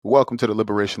Welcome to the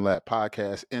Liberation Lab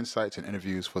podcast, insights and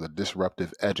interviews for the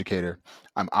disruptive educator.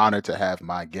 I'm honored to have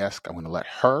my guest. I'm going to let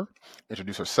her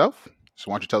introduce herself.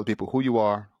 So why don't you tell the people who you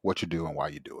are, what you do, and why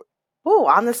you do it? Ooh,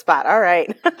 on the spot. All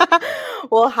right.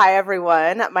 Well, hi,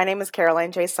 everyone. My name is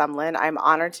Caroline J. Sumlin. I'm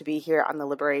honored to be here on the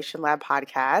Liberation Lab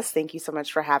podcast. Thank you so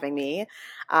much for having me.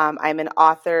 I'm an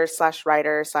author slash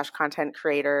writer slash content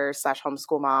creator slash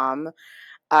homeschool mom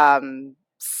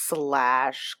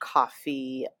slash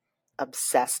coffee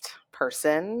obsessed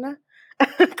person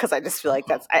because I just feel like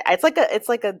Oh, it's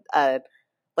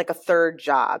like a third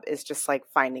job is just like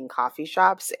finding coffee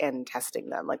shops and testing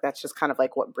them. Like that's just kind of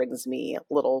like what brings me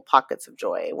little pockets of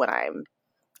joy when I'm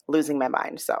losing my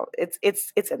mind. So it's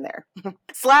in there.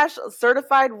 Slash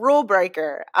certified rule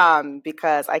breaker,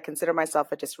 because I consider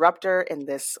myself a disruptor in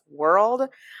this world.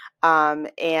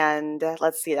 And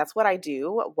let's see, that's what I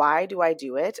do. Why do I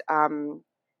do it?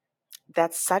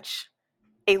 That's such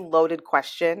a loaded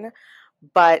question,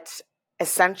 but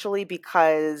essentially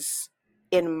because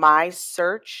in my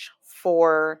search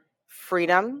for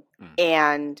freedom mm,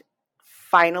 and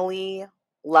finally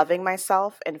loving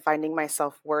myself and finding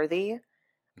myself worthy,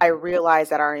 I mhm, realized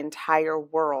that our entire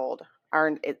world,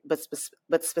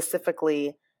 but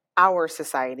specifically our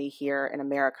society here in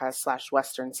America slash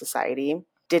Western society,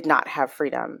 did not have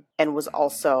freedom and was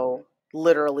also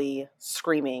literally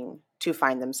screaming to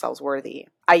find themselves worthy.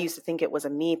 I used to think it was a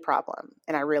me problem,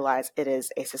 and I realized it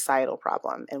is a societal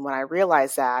problem. And when I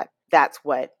realized that, that's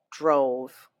what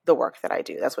drove the work that I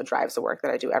do. That's what drives the work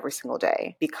that I do every single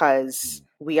day because mm.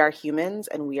 we are humans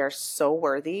and we are so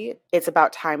worthy. It's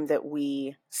about time that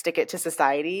we stick it to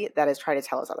society that is trying to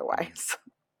tell us otherwise.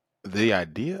 The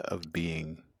idea of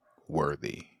being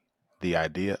worthy, the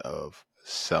idea of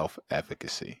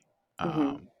self-efficacy. Mm-hmm.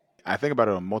 Um, I think about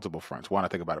it on multiple fronts. One, I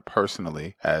think about it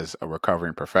personally as a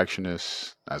recovering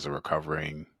perfectionist, as a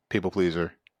recovering people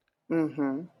pleaser.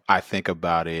 Mm-hmm. I think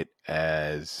about it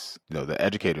as the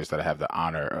educators that I have the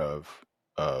honor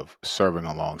of serving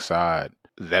alongside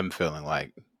them, feeling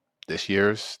like this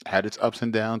year's had its ups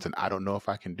and downs, and I don't know if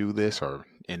I can do this, or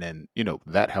and then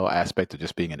that whole aspect of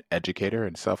just being an educator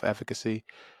and self efficacy.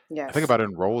 I think Yes. about it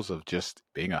in roles of just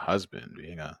being a husband,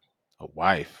 being a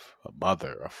wife, a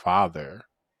mother, a father.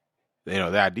 The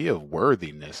idea of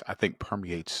worthiness, I think,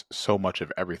 permeates so much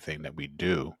of everything that we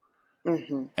do.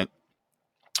 Mm-hmm. And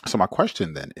so my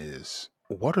question then is,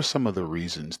 what are some of the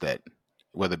reasons that,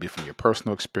 whether it be from your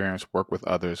personal experience, work with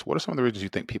others, what are some of the reasons you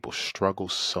think people struggle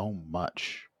so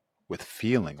much with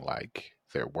feeling like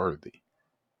they're worthy?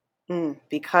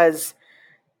 Because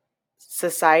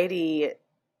society,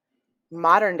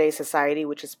 modern day society,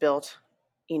 which is built,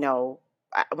 you know,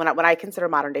 when I consider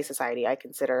modern day society, I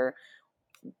consider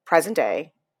present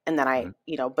day, and then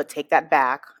Mhm. but take that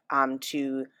back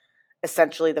to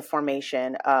essentially the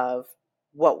formation of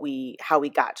how we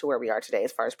got to where we are today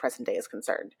as far as present day is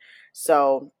concerned.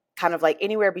 So kind of like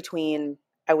anywhere between,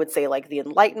 I would say, like the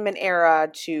Enlightenment era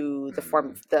to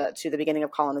Mhm. the beginning of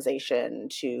colonization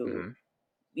to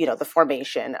Mhm. the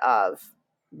formation of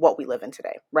what we live in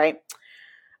today, right?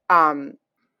 um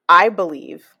I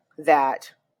believe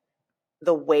that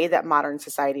the way that modern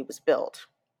society was built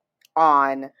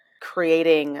on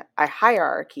creating a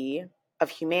hierarchy of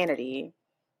humanity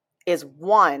is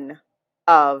one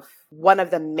of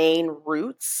the main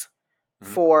roots Mhm.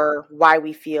 for why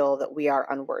we feel that we are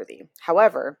unworthy.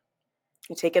 However,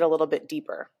 you take it a little bit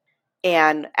deeper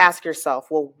and ask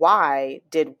yourself, well, why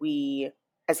did we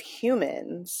as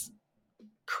humans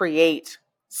create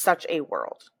such a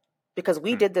world? Because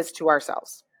we Mhm. did this to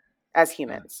ourselves as Mhm.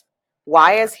 humans.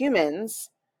 Why, Right. as humans,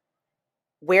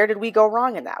 where did we go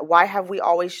wrong in that? Why have we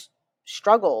always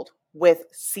struggled with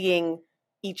seeing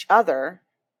each other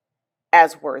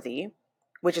as worthy,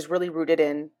 which is really rooted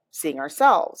in seeing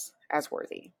ourselves as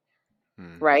worthy,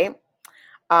 Mhm. right?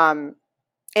 Um,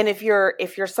 and if you're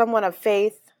someone of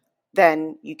faith,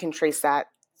 then you can trace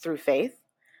that through faith,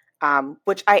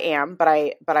 which I am, but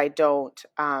I don't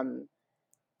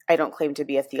claim to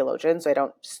be a theologian, so I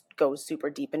don't go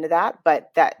super deep into that.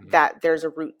 But Mhm. that there's a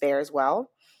root there as well.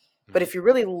 But Mhm. if you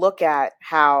really look at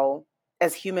how,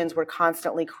 as humans, we're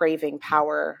constantly craving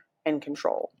power and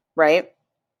control, right?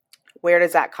 Where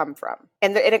does that come from?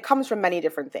 And it comes from many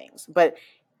different things, but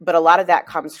a lot of that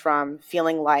comes from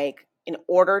feeling like in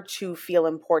order to feel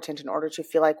important, in order to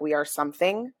feel like we are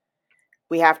something,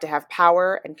 we have to have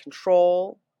power and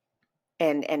control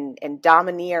and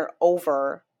domineer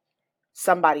over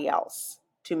somebody else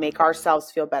to make Mhm.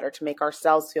 ourselves feel better, to make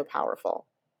ourselves feel powerful.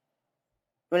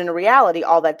 When in reality,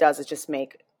 all that does is just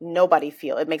make nobody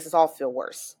feel, it makes us all feel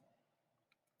worse.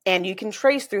 And you can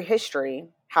trace through history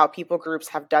how people groups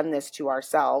have done this to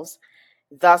ourselves.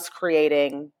 thus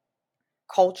creating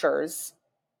cultures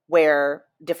where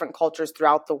different cultures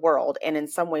throughout the world, and in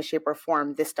some way, shape, or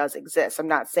form, this does exist. I'm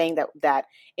not saying that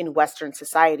in Western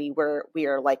society where we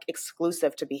are like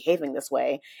exclusive to behaving this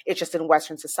way. It's just in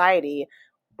Western society,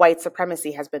 white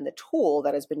supremacy has been the tool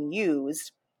that has been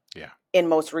used Yeah. in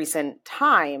most recent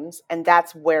times, and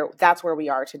that's where we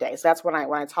are today. So that's when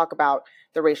I talk about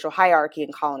the racial hierarchy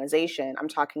and colonization, I'm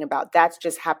talking about that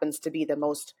just happens to be the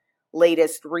most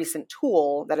latest recent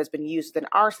tool that has been used in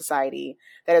our society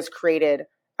that has created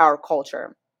our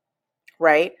culture,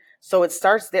 right? So it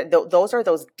starts there. Those are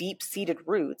those deep-seated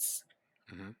roots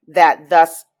Hmm. that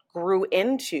thus grew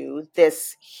into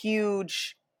this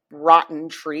huge rotten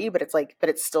tree, but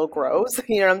it still Hmm. grows.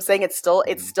 You know what I'm saying? It's still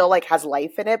like has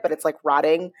life in it, but it's like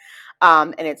rotting.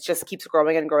 And it just keeps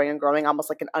growing and growing and growing, almost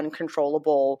like an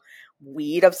uncontrollable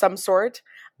weed of some sort.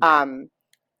 Yeah. Um,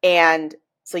 and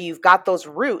so you've got those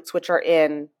roots, which are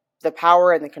in the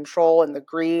power and the control and the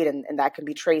greed, and that can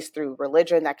be traced through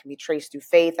religion, that can be traced through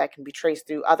faith, that can be traced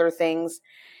through other things.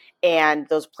 And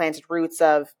those planted roots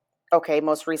of, okay,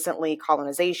 most recently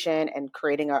colonization and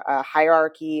creating a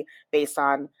hierarchy based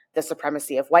on the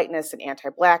supremacy of whiteness and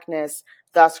anti-blackness,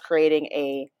 thus creating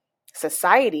a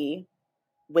society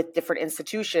with different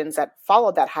institutions that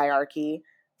followed that hierarchy,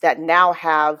 that now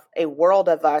have a world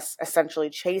of us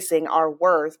essentially chasing our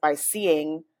worth by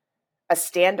seeing a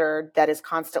standard that is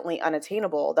constantly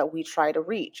unattainable that we try to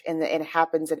reach. And it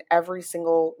happens in every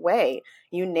single way.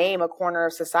 You name a corner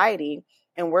of society,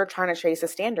 and we're trying to chase a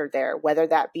standard there, whether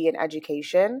that be in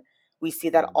education. We see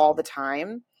that all Hmm. the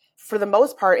time. For the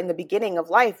most part, in the beginning of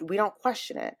life, we don't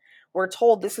question it. We're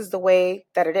told this is the way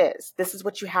that it is. This is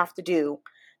what you have to do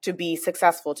to be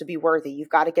successful, to be worthy. You've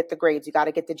got to get the grades. You got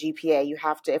to get the GPA. You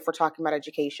have to, if we're talking about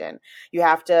education, you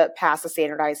have to pass a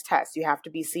standardized test. You have to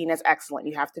be seen as excellent.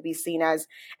 You have to be seen as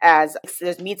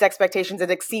there's meets expectations and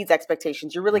exceeds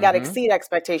expectations. You really got to Hmm. exceed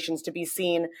expectations to be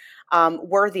seen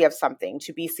worthy of something,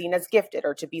 to be seen as gifted,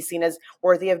 or to be seen as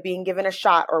worthy of being given a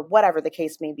shot, or whatever the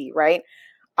case may be, right?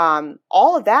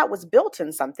 All of that was built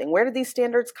in something. Where did these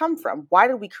standards come from? Why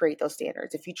did we create those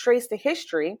standards? If you trace the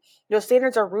history, those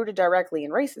standards are rooted directly in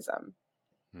racism.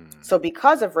 Hmm. So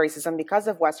because of racism, because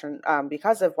of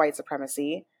white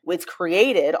supremacy, it's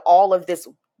created all of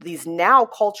these now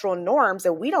cultural norms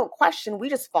that we don't question. We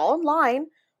just fall in line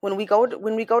when we go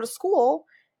to school,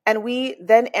 and we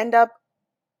then end up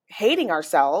hating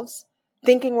ourselves,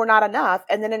 thinking we're not enough,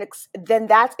 and then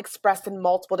that's expressed in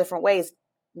multiple different ways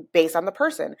based on the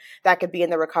person. That could be in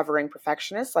the recovering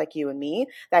perfectionist like you and me.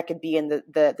 That could be in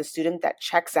the student that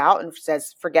checks out and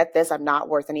says, forget this, I'm not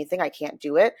worth anything, I can't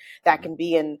do it. That Hmm. can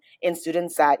be in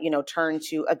students that, turn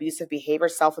to abusive behavior,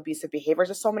 self-abusive behaviors.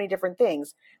 There's so many different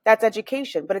things. That's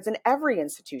education, but it's in every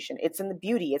institution. It's in the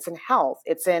beauty, it's in health,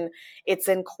 it's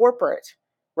in corporate,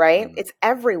 right? Hmm. It's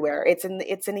everywhere. It's in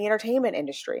the entertainment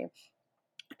industry.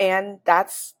 And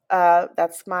that's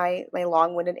my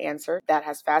long-winded answer that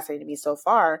has fascinated me so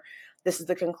far. This is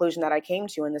the conclusion that I came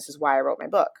to, and this is why I wrote my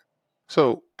book.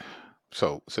 So,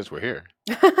 so since we're here,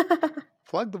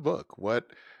 plug the book. What?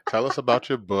 Tell us about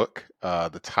your book,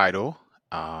 the title,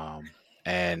 um,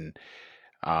 and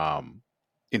um,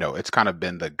 it's kind of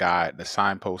been the guide, the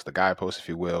signpost, the guidepost, if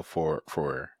you will, for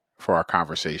our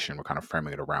conversation. We're kind of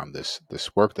framing it around this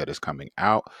work that is coming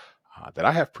out that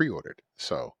I have pre-ordered.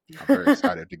 So I'm very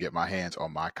excited to get my hands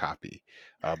on my copy.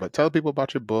 But tell people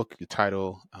about your book, your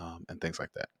title, and things like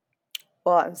that.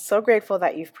 Well, I'm so grateful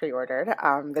that you've pre-ordered.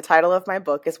 The title of my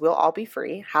book is "We'll All Be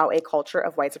Free: How a Culture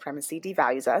of White Supremacy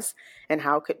Devalues Us, and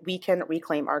How We Can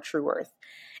Reclaim Our True Worth."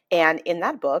 And in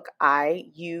that book, I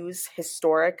use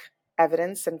historic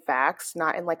evidence and facts,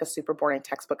 not in like a super boring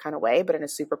textbook kind of way, but in a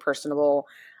super personable,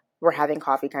 we're having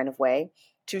coffee kind of way,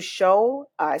 to show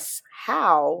us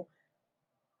how,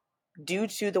 due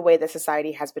to the way that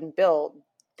society has been built,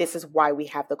 this is why we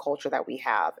have the culture that we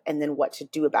have, and then what to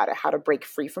do about it, how to break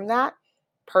free from that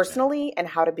Yeah. personally, and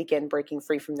how to begin breaking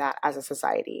free from that as a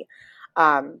society.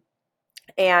 Um,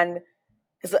 and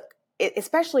because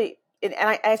especially, and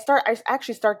I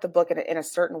actually start the book in a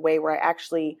certain way where I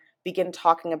actually begin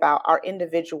talking about our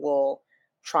individual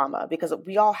trauma, because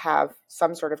we all have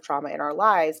some sort of trauma in our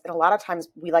lives, and a lot of times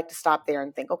we like to stop there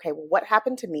and think, okay, well, what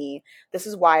happened to me? This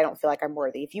is why I don't feel like I'm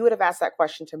worthy. If you would have asked that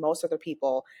question to most other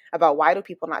people about why do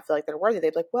people not feel like they're worthy,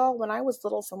 they'd be like, well, when I was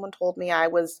little, someone told me I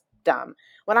was dumb.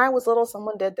 When I was little,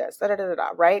 someone did this, da da da da,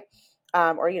 right?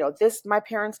 Or this, my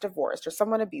parents divorced, or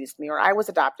someone abused me, or I was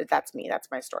adopted. That's me, that's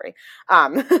my story.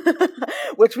 um,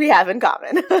 which we have in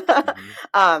common. Hmm.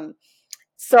 um,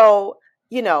 so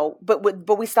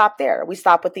but we stop there. We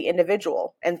stop with the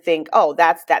individual and think, oh,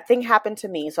 that thing happened to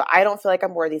me, so I don't feel like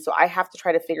I'm worthy, so I have to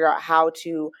try to figure out how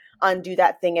to undo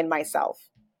that thing in myself.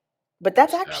 But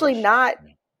Establish. Yeah.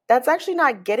 that's actually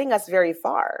not getting us very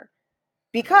far.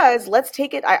 Because let's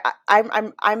take it.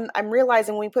 I'm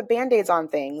realizing when we put band-aids on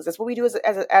things, that's what we do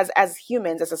as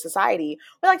humans, as a society.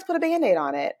 We like to put a band-aid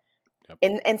on it,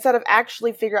 Yep. instead of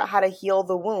actually figure out how to heal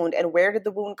the wound and where did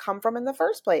the wound come from in the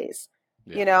first place.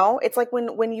 Yeah. It's like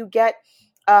when you get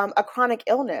a chronic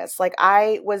illness. Like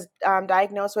I was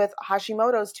diagnosed with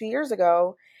Hashimoto's 2 years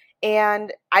ago,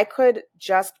 and I could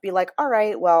just be like, all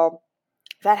right, well,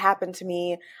 that happened to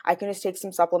me. I can just take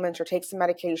some supplements or take some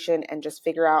medication and just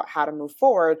figure out how to move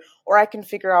forward. Or I can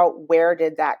figure out, where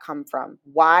did that come from?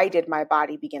 Why did my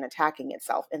body begin attacking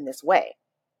itself in this way?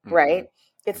 Hmm. Right?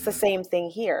 It's the Hmm. same thing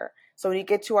here. So when you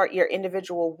get to your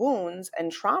individual wounds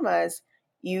and traumas,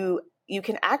 you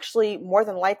can actually more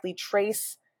than likely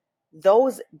trace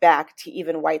those back to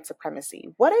even white supremacy.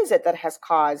 What is it that has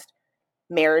caused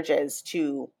marriages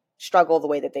to struggle the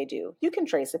way that they do? You can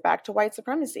trace it back to white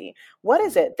supremacy. What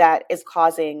is it that is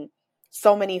causing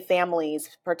so many families,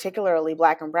 particularly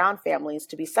Black and brown families,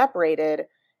 to be separated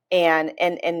and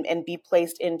be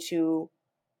placed into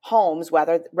homes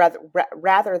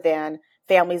rather than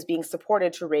families being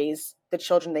supported to raise the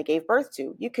children they gave birth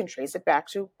to? You can trace it back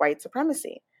to white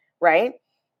supremacy, right?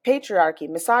 Patriarchy,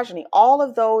 misogyny, all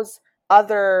of those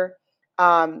other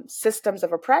systems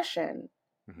of oppression.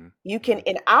 Hmm. You can, Hmm.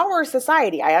 in our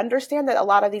society, I understand that a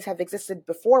lot of these have existed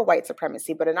before white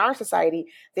supremacy, but in our society,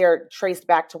 they're traced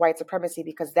back to white supremacy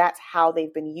because that's how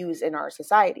they've been used in our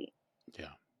society,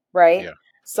 Yeah. right? Yeah.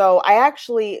 So I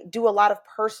actually do a lot of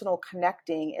personal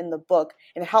connecting in the book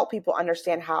and help people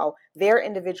understand how their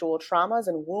individual traumas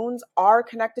and wounds are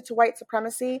connected to white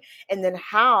supremacy, and then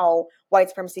how white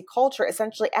supremacy culture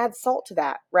essentially adds salt to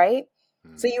that, right?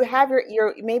 So you Hmm. have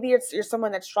your maybe you're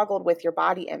someone that struggled with your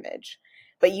body image,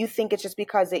 but you think it's just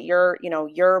because that your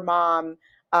mom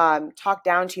talked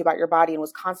down to you about your body and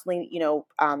was constantly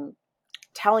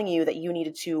telling you that you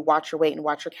needed to watch your weight and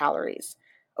watch your calories.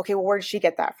 Okay, well, where did she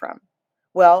get that from?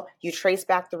 Well, you trace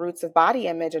back the roots of body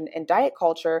image and diet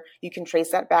culture. You can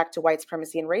trace that back to white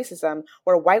supremacy and racism,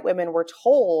 where white women were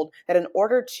told that in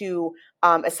order to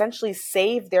essentially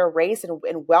save their race and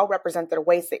well represent their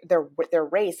race,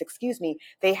 excuse me,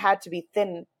 they had to be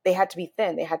thin. They had to be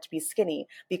thin. They had to be skinny,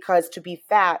 because to be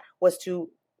fat was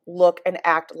to look and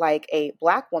act like a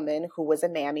Black woman who was a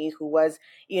mammy, who was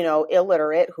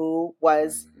illiterate, who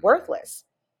was Hmm. worthless,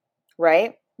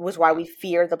 right? Was why Wow. we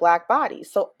fear the Black body.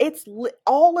 So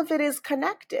all of it is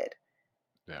connected,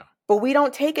 Yeah. but we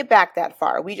don't take it back that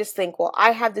far. We just think, well,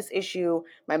 I have this issue.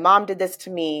 My mom did this to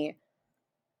me,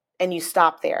 and you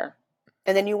stop there.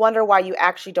 And then you wonder why you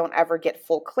actually don't ever get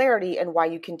full clarity and why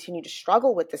you continue to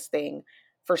struggle with this thing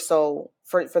for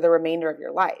the remainder of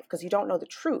your life, because you don't know the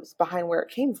truth behind where it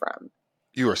came from.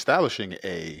 You're establishing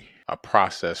a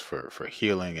process for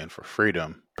healing and for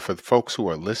freedom for the folks who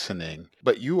are listening,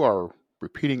 but you are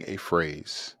repeating a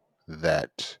phrase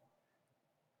that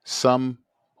some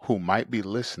who might be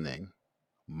listening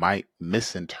might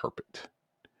misinterpret.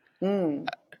 Mm.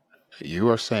 You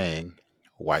are saying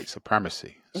white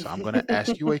supremacy. So I'm going to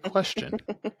ask you a question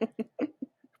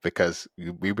because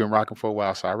we've been rocking for a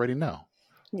while, so I already know.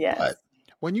 Yes. But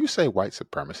when you say white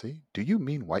supremacy, do you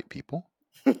mean white people?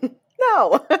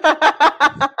 No.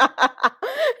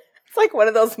 It's like one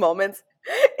of those moments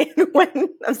when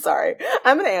I'm sorry,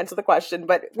 I'm going to answer the question,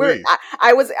 but Please.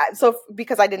 I was so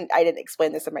because I didn't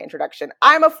explain this in my introduction.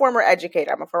 I'm a former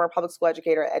educator. I'm a former public school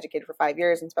educator. I educated for 5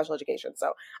 years in special education,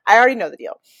 so I already know the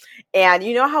deal. And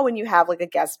you know how when you have like a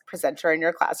guest presenter in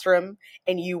your classroom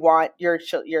and you want your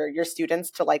students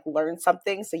to like learn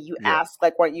something, so you Yeah. ask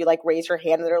like, what you like raise your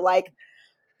hand and they're like,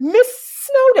 Miss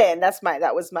Snowden,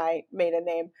 that was my maiden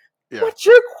name. Yeah. What's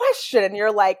your question? And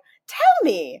you're like, tell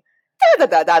me. Da,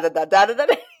 da, da, da, da, da, da,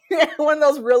 da. One of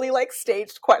those really like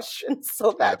staged questions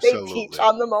so that they teach Absolutely.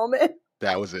 on the moment.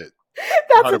 That was it.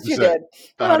 That's what you 100%. did.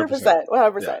 100%. 100%.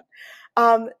 100%.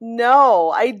 Yeah. No,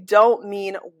 I don't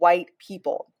mean white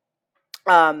people.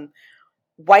 Um,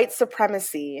 White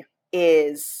supremacy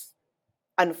is,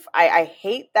 I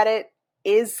hate that it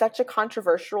is such a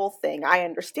controversial thing. I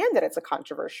understand that it's a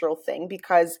controversial thing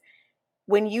because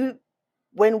when you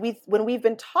when we've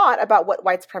been taught about what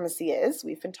white supremacy is,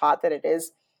 we've been taught that it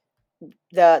is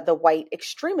the white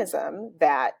extremism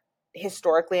that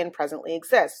historically and presently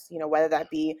exists. Whether that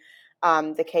be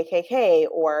the KKK,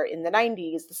 or in the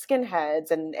 90s, the skinheads,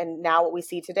 and now what we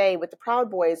see today with the Proud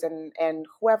Boys and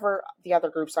whoever the other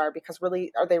groups are, because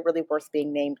really, are they really worth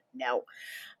being named? No.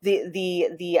 The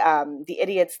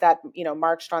idiots that,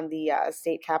 marched on the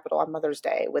state capitol on Mother's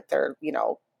Day with their,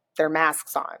 their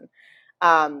masks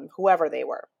on, whoever they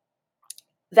were.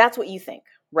 That's what you think,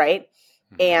 right?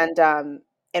 Hmm.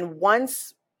 And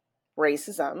once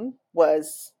racism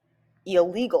was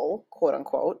illegal, quote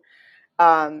unquote,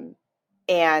 um,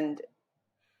 and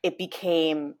it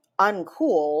became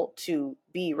uncool to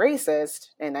be racist,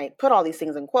 and I put all these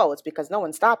things in quotes because no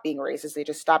one stopped being racist. They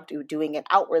just stopped doing it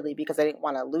outwardly because they didn't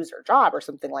want to lose their job or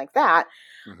something like that.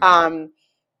 Hmm. Um,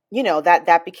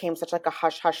 that became such like a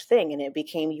hush hush thing, and it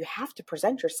became, you have to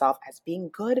present yourself as being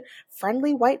good,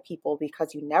 friendly white people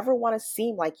because you never want to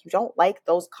seem like you don't like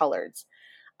those coloreds.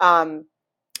 Um,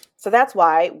 so that's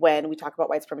why when we talk about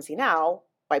white supremacy now,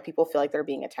 white people feel like they're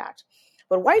being attacked.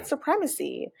 But white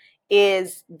supremacy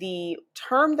is the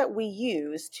term that we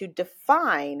use to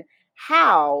define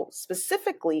how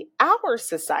specifically our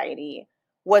society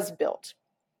was built.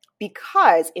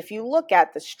 Because if you look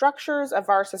at the structures of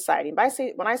our society, and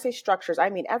when I say structures, I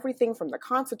mean everything from the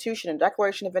Constitution and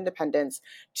Declaration of Independence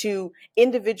to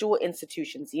individual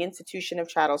institutions, the institution of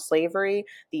chattel slavery,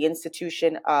 the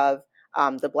institution of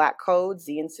the Black Codes,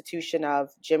 the institution of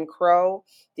Jim Crow,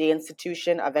 the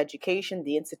institution of education,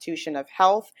 the institution of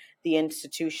health, the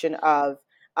institution of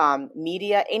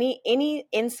media, any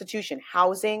institution,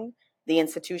 housing, the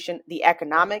institution, the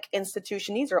economic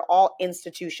institution. These are all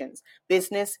institutions,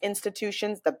 business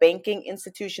institutions, the banking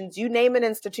institutions, you name an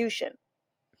institution.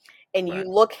 And you Right.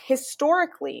 look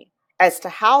historically as to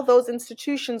how those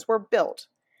institutions were built.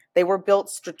 They were built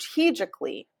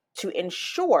strategically to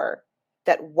ensure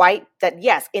that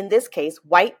yes, in this case,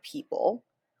 white people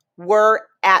were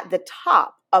at the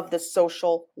top of the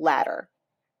social ladder.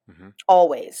 Hmm.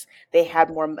 Always. They Hmm. had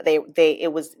more, they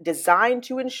it was designed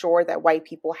to ensure that white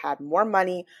people had more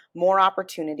money, more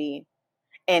opportunity,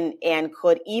 and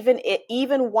could,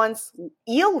 even once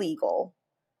illegal,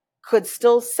 could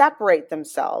still separate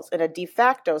themselves in a de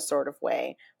facto sort of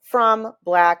way from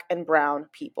Black and brown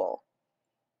people.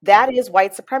 Right. That is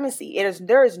white supremacy.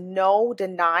 There is no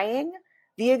denying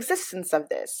the existence of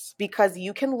this, because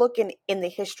you can look in the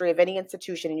history of any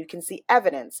institution and you can see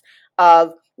evidence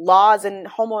of laws and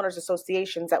homeowners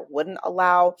associations that wouldn't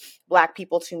allow Black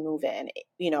people to move in,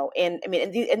 and I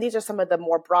mean, and these are some of the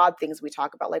more broad things we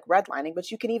talk about, like redlining. But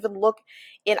you can even look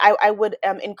in, I would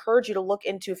encourage you to look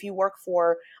into, if you work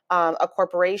for a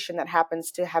corporation that happens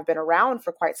to have been around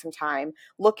for quite some time,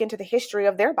 look into the history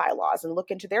of their bylaws and look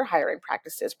into their hiring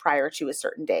practices prior to a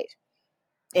certain date,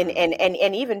 and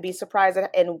even be surprised at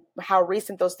and how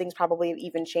recent those things probably have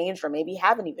even changed, or maybe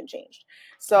haven't even changed.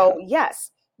 Yeah. So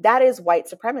yes, that is white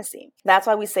supremacy. That's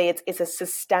why we say it's a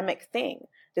systemic thing.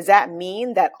 Does that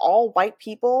mean that all white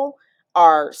people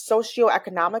are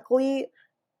socioeconomically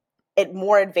at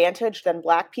more advantage than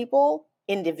Black people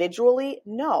individually?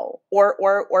 No.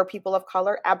 Or people of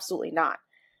color? Absolutely not.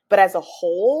 But as a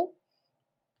whole,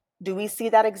 do we see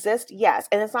that exist? Yes.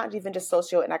 And it's not even just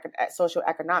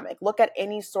socioeconomic. Look at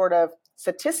any sort of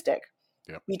statistic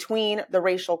Yep. between the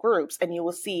racial groups, and you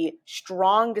will see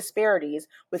strong disparities,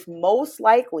 with most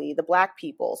likely the Black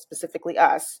people, specifically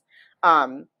us,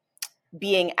 um,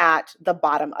 being at the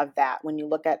bottom of that. When you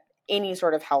look at any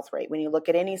sort of health rate, when you look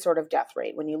at any sort of death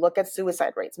rate, when you look at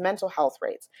suicide rates, mental health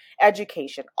rates,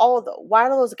 education, all of the, why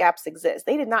do those gaps exist?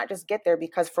 They did not just get there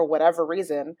because, for whatever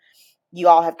reason, you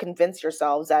all have convinced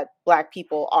yourselves that Black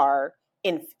people are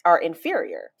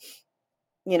inferior,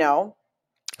 you know?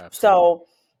 Absolutely. So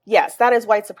yes, that is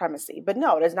white supremacy. But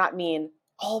no, it does not mean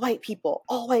all white people,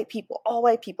 all white people, all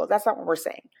white people. That's not what we're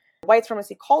saying. White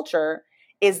supremacy culture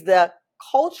is the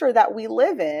culture that we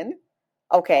live in.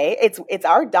 Okay, it's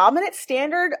our dominant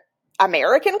standard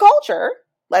American culture.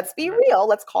 Let's be Right. real.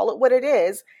 Let's call it what it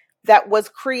is. That was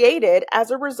created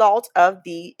as a result of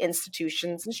the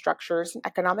institutions and structures and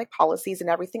economic policies and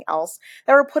everything else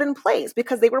that were put in place,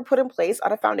 because they were put in place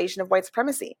on a foundation of white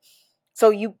supremacy. So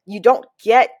you don't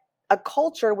get a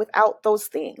culture without those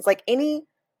things. Like, any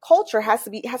culture has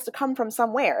to come from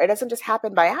somewhere. It doesn't just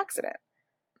happen by accident,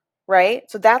 right?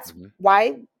 So that's Hmm.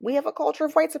 why we have a culture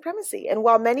of white supremacy. And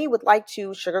while many would like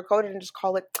to sugarcoat it and just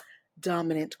call it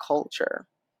dominant culture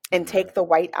and Hmm. take the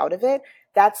white out of it,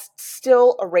 that's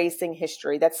still erasing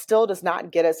history. That still does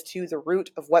not get us to the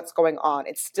root of what's going on.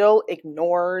 It still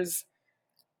ignores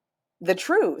the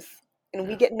truth. And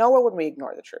we Yeah. get nowhere when we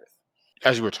ignore the truth.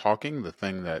 As you were talking, the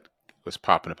thing that was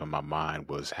popping up in my mind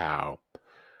was how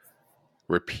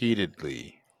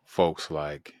repeatedly folks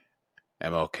like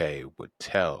MLK would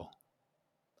tell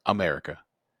America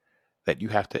that you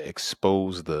have to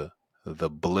expose the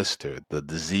blister, the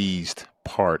diseased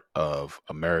part of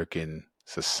American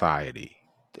society,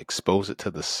 expose it to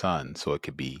the sun so it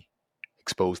could be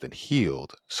exposed and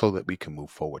healed so that we can move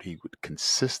forward. He would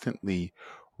consistently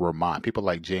remind people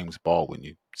like James Baldwin,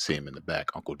 you see him in the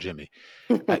back, Uncle Jimmy,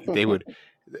 they would,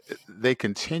 they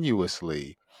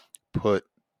continuously put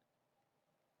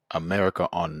America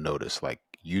on notice. Like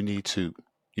you need to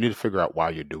figure out why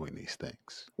you're doing these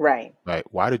things. Right. Right?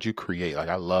 Why did you create? Like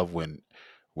I love when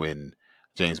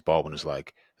James Baldwin is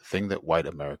like, the thing that white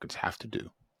Americans have to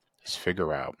do is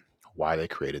figure out why they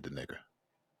created the nigger.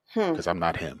 Hmm. Because I'm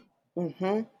not him. Mm-hmm.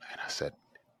 And I said,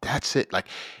 that's it. Like,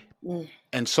 Mm.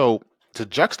 and so to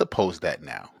juxtapose that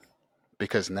now,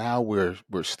 because now we're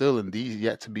still in these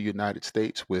yet to be United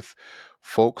States with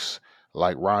folks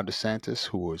like Ron DeSantis,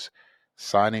 who was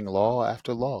signing law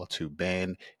after law to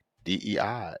ban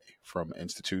DEI from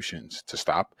institutions to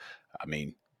stop. I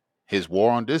mean, his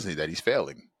war on Disney that he's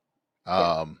failing.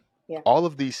 Yeah. Um, Yeah. all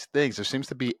of these things, there seems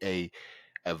to be a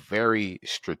very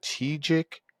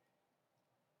strategic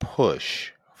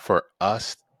push for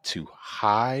us to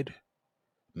hide,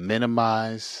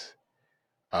 minimize,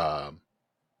 um,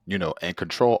 and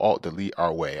control alt delete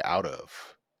our way out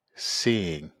of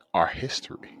seeing our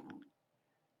history.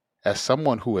 As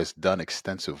someone who has done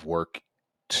extensive work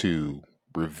to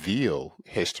reveal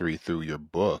history through your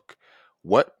book,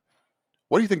 what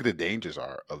what do you think the dangers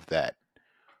are of that?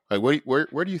 Like,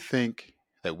 where do you think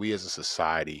that we as a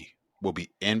society will be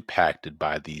impacted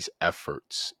by these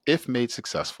efforts if made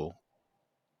successful?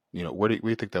 Where do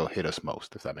you think they'll hit us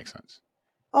most, if that makes sense?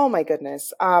 Oh my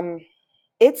goodness.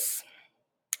 It's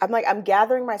I'm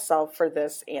gathering myself for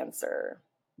this answer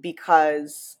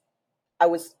because I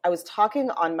was talking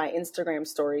on my Instagram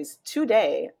stories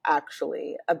today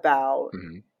actually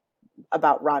Hmm.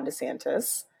 about Ron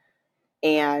DeSantis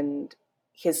and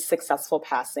his successful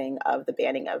passing of the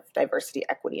banning of diversity,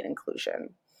 equity, and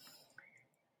inclusion.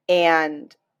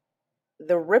 And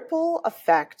the ripple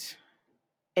effect,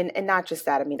 and not just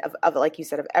that, I mean, of like you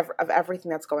said, of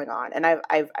everything that's going on. And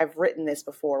I've written this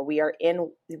before. We are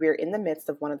in the midst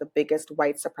of one of the biggest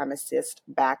white supremacist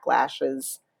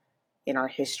backlashes in our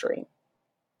history.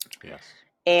 Yes.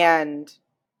 And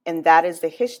that is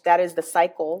the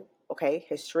cycle. Okay,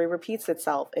 history repeats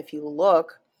itself. If you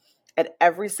look at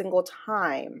every single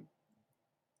time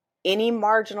any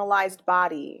marginalized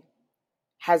body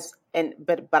has, and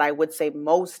but I would say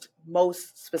most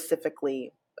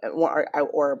specifically, or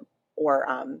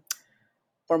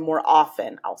or more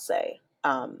often, I'll say,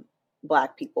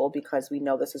 Black people, because we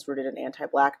know this is rooted in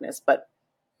anti-Blackness. But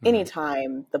Hmm.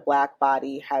 anytime the Black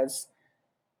body has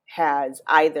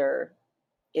either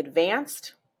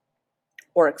advanced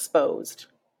or exposed,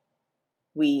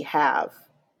 we have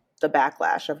the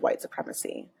backlash of white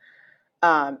supremacy.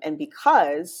 And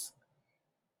because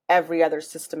every other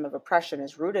system of oppression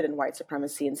is rooted in white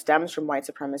supremacy and stems from white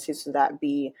supremacy, so that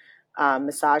be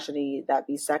misogyny, that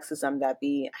be sexism, that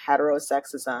be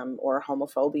heterosexism or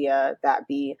homophobia, that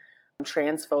be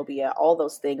transphobia, all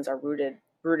those things are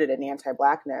rooted in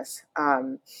anti-Blackness.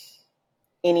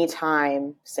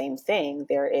 Anytime, same thing,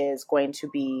 there is going to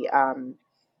be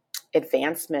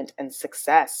advancement and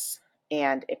success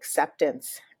and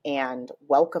acceptance and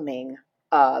welcoming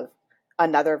of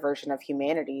another version of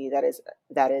humanity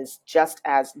that is just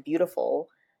as beautiful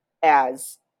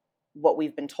as what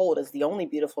we've been told is the only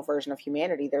beautiful version of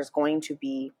humanity. There's going to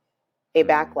be a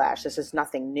backlash. This is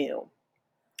nothing new.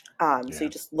 So you Yeah.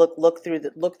 just look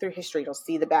through history. You'll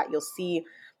see the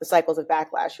cycles of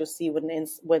backlash. You'll see when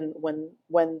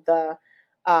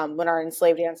our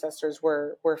enslaved ancestors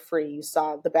were free. You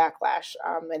saw the backlash,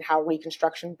 and how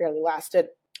Reconstruction barely lasted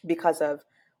because of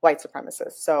white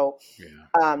supremacists. So Yeah.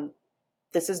 um,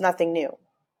 this is nothing new.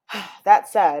 That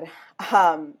said,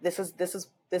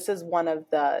 this is one of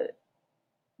the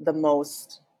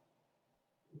most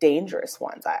dangerous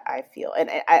ones, I feel,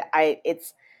 and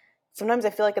it's sometimes I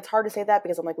feel like it's hard to say that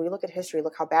because I'm like, when you look at history,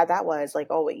 look how bad that was. Like,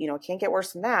 oh, it can't get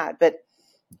worse than that. But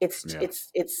it's Yeah.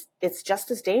 it's it's just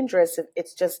as dangerous.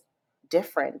 It's just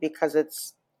different because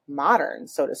it's modern,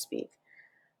 so to speak.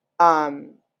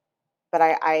 Um, but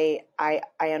I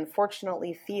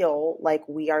unfortunately feel like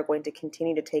we are going to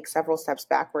continue to take several steps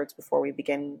backwards before we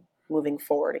begin moving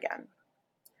forward again.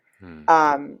 Hmm.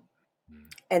 Um,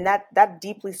 and that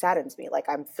deeply saddens me. Like,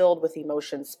 I'm filled with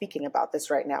emotion speaking about this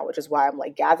right now, which is why I'm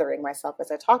like gathering myself as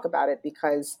I talk about it,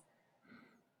 because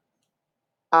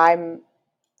I'm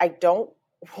I don't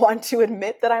want to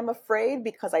admit that I'm afraid,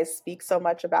 because I speak so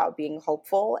much about being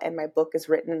hopeful, and my book is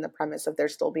written in the premise of there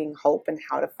still being hope, and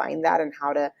how to find that, and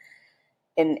how to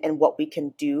and what we can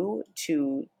do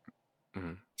to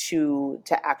Hmm. to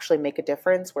actually make a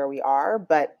difference where we are.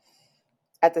 But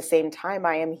at the same time,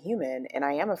 I am human and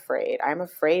I am afraid. I'm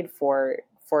afraid for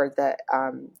the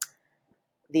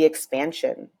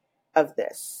expansion of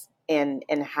this, and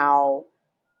how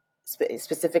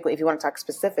specifically, if you want to talk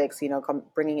specifics,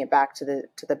 bringing it back to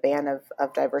the ban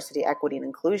of diversity, equity, and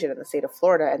inclusion in the state of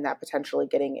Florida, and that potentially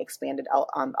getting expanded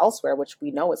elsewhere, which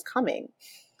we know is coming.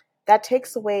 That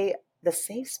takes away the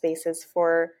safe spaces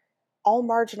for all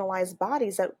marginalized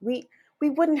bodies that we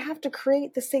wouldn't have to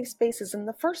create the safe spaces in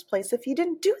the first place if you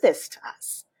didn't do this to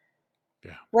us,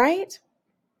 Yeah. right?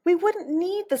 We wouldn't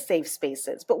need the safe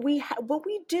spaces, but what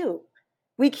we do.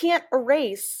 We can't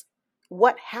erase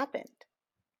what happened.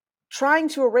 Trying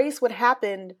to erase what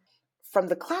happened from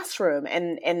the classroom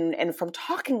and from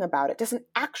talking about it doesn't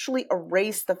actually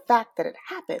erase the fact that it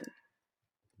happened.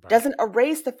 Right. Doesn't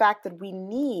erase the fact that we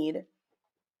need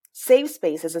safe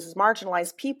spaces as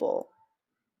marginalized people,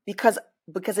 because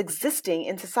existing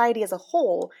in society as a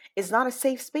whole is not a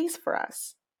safe space for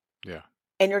us. Yeah.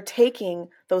 And you're taking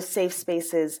those safe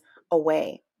spaces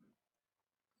away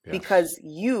Yes. because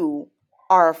you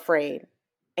are afraid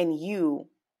and you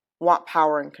want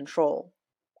power and control.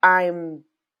 I'm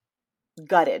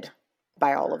gutted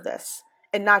by all of this.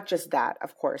 And not just that,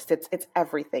 of course. It's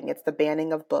everything. It's the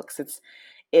banning of books. It's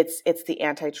the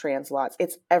anti-trans laws.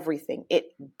 It's everything.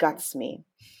 It guts me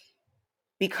Yeah.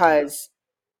 because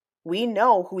we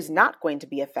know who's not going to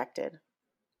be affected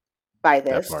by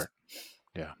That this, part.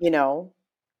 Yeah. you know.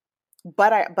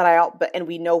 But and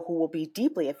we know who will be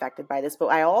deeply affected by this. But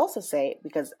I also say,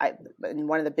 because and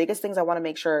one of the biggest things I want to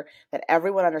make sure that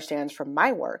everyone understands from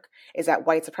my work is that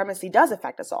white supremacy does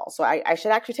affect us all. So I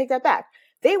should actually take that back.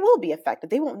 They will be affected.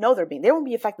 They won't know they won't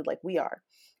be affected like we are.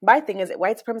 My thing is that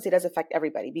white supremacy does affect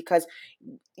everybody, because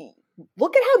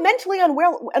look at how mentally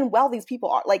unwell these people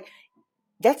are. Like,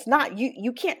 that's not,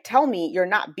 you can't tell me you're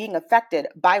not being affected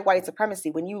by white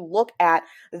supremacy when you look at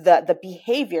the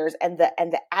behaviors and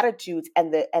the attitudes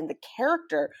and the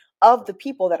character of the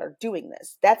people that are doing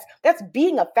this. That's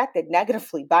being affected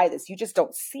negatively by this. You just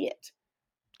don't see it.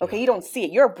 Okay, Yeah. you don't see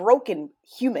it. You're a broken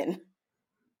human.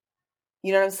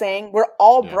 You know what I'm saying? We're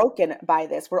all Yeah. broken by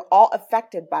this. We're all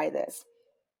affected by this.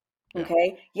 Yeah.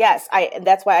 Okay. Yes, and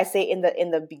that's why I say in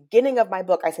the beginning of my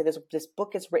book, I say this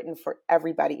book is written for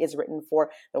everybody. Is written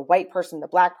for the white person, the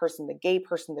black person, the gay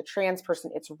person, the trans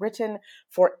person. It's written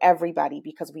for everybody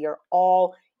because we are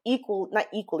all equal, not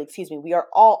equally, excuse me. We are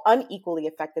all unequally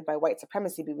affected by white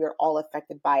supremacy, but we are all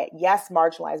affected by it. Yes,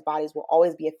 marginalized bodies will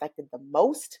always be affected the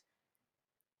most,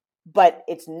 but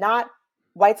it's not.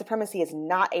 White supremacy is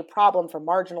not a problem for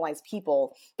marginalized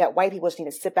people that white people just need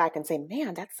to sit back and say,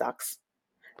 "Man, that sucks."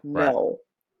 Right. No,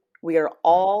 we are Right.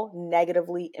 all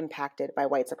negatively impacted by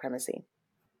white supremacy.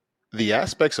 The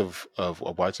aspects of a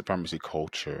white supremacy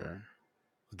culture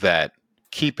that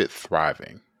keep it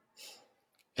thriving,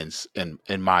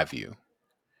 in my view,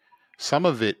 some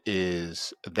of it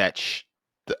is that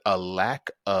a lack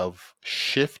of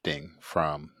shifting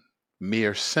from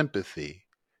mere sympathy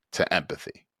to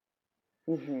empathy.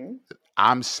 Mm-hmm.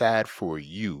 I'm sad for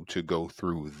you to go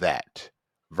through that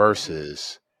Mm-hmm.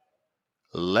 versus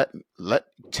let let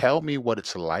tell me what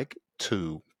it's like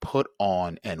to put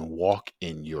on and walk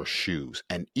in your shoes,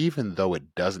 and even though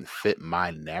it doesn't fit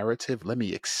my narrative, let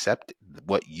me accept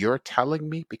what you're telling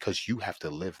me because you have to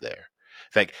live there.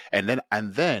 Like, and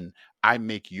then I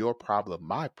make your problem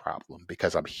my problem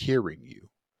because I'm hearing you.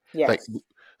 Like, Yes.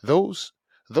 those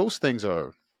those things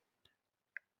are,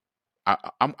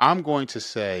 I'm going to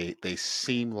say they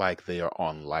seem like they are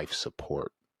on life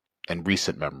support in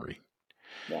recent memory.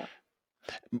 Yeah.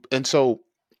 And so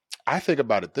I think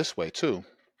about it this way too.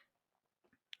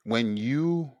 When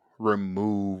you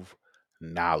remove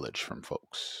knowledge from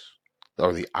folks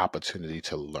or the opportunity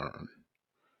to learn,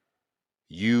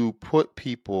 you put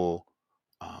people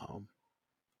um,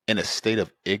 in a state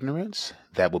of ignorance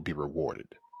that will be rewarded.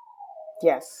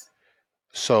 Yes.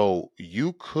 So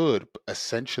you could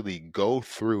essentially go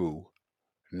through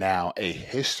now a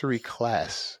history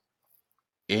class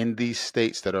in these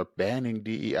states that are banning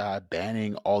DEI,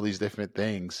 banning all these different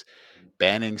things,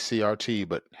 banning CRT,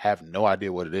 but have no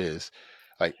idea what it is.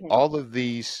 Like, Hmm. all of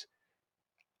these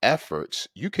efforts,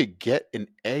 you could get an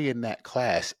A in that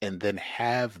class and then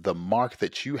have the mark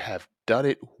that you have done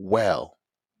it well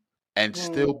and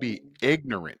still be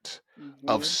ignorant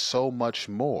of Mm-hmm. so much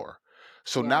more.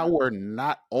 So now Yeah. we're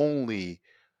not only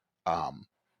um,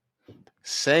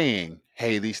 saying,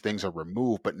 hey, these things are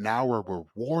removed, but now we're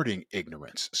rewarding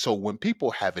ignorance. So when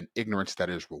people have an ignorance that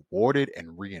is rewarded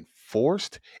and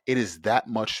reinforced, it is that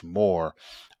much more,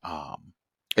 um,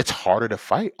 it's harder to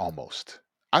fight almost.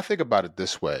 I think about it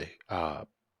this way.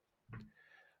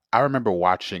 I remember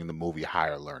watching the movie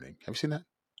Higher Learning. Have you seen that?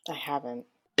 I haven't.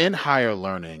 In Higher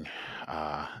Learning,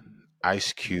 uh,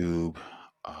 Ice Cube,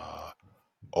 uh,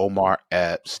 Omar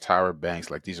Epps, Tyra Banks,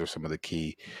 like these are some of the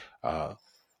key. Uh,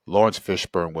 Lawrence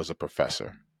Fishburne was a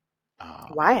professor.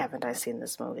 Um, Why haven't I seen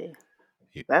this movie?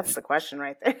 you, That's you the question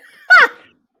right there.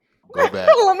 go back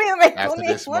after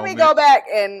this Let me go moment, back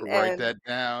write and that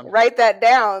down. write that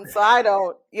down so I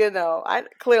don't, I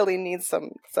clearly need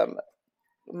some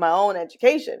my own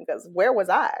education because where was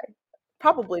I?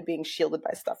 Probably being shielded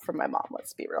by stuff from my mom.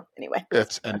 Let's be real. Anyway.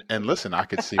 It's and listen, I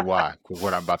could see why with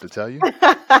what I'm about to tell you.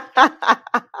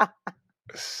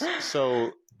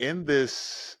 So in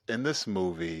this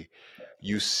movie,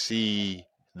 you see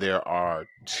there are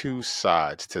two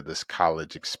sides to this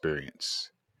college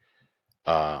experience.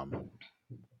 Um,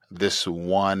 this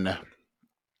one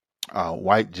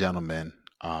white gentleman,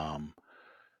 I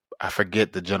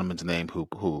forget the gentleman's name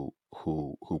who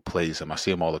plays him. I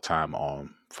see him all the time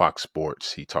on Fox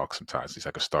Sports. He talks sometimes. He's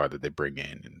like a star that they bring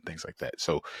in and things like that.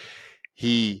 So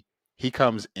he he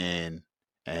comes in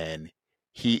and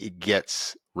he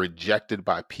gets rejected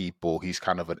by people. He's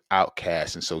kind of an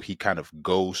outcast, and so he kind of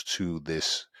goes to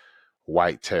this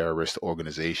white terrorist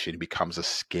organization, becomes a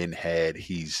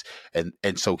skinhead.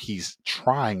 And so he's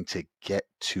trying to get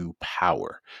to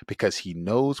power because he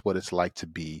knows what it's like to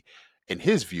be, in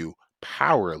his view,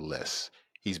 powerless.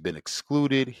 He's been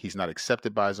excluded, he's not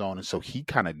accepted by his own, and so he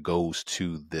kind of goes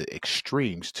to the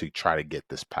extremes to try to get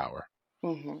this power.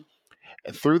 Hmm.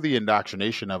 And through the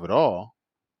indoctrination of it all,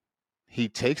 he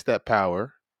takes that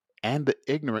power and the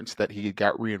ignorance that he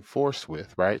got reinforced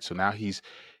with, right? So now he's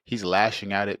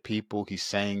lashing out at people. He's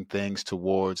saying things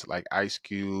towards like Ice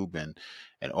Cube and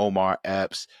Omar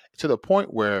Epps to the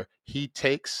point where he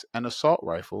takes an assault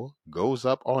rifle, goes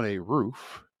up on a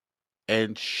roof,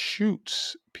 and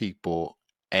shoots people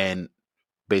and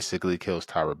basically kills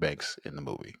Tyra Banks in the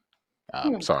movie.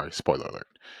 Sorry, spoiler alert.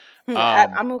 Um,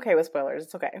 I'm okay with spoilers.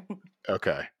 It's okay.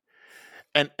 okay.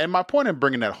 And my point in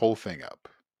bringing that whole thing up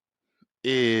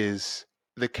is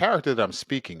the character that I'm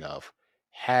speaking of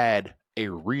had a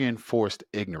reinforced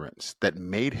ignorance that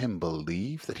made him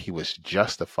believe that he was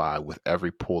justified with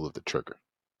every pull of the trigger.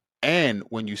 And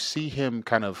when you see him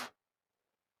kind of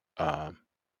um,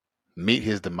 meet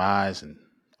his demise and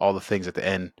all the things at the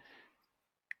end,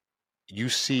 you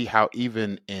see how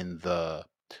even in the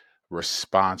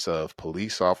response of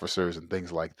police officers and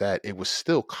things like that, it was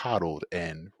still coddled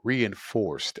and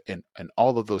reinforced and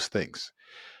all of those things.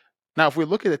 Now, if we're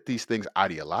looking at these things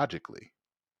ideologically,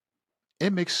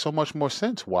 it makes so much more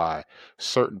sense why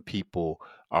certain people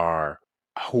are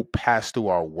who pass through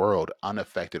our world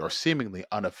unaffected or seemingly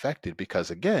unaffected, because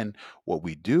again, what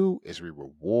we do is we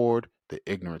reward the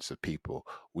ignorance of people.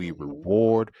 We Hmm.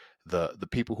 reward the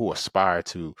people who aspire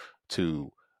to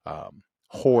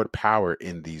hoard power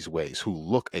in these ways, who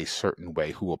look a certain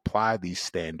way, who apply these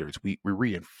standards. We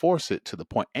reinforce it to the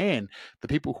point, and the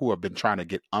people who have been trying to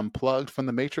get unplugged from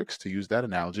the matrix, to use that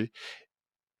analogy,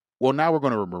 well, now we're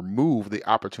going to remove the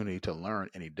opportunity to learn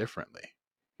any differently.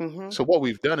 Hmm. So what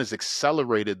we've done is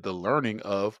accelerated the learning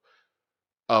of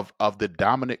the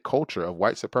dominant culture of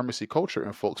white supremacy culture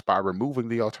in folks by removing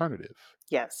the alternative.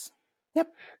 Yes. Yep.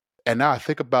 And now I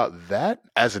think about that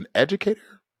as an educator,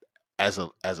 as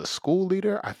a school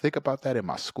leader. I think about that in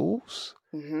my schools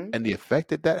Hmm. and the effect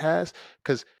that that has,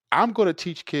 because I'm going to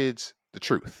teach kids the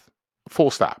truth,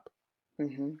 full stop.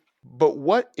 Hmm. But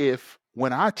what if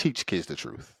when I teach kids the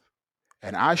truth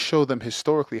and I show them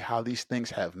historically how these things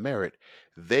have merit,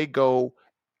 they go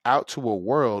out to a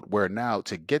world where now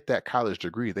to get that college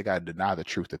degree, they got to deny the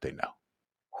truth that they know.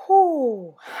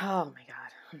 Whew. Oh my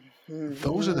God.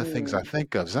 Those are the things I Hmm.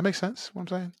 think of. Does that make sense? What I'm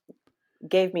saying?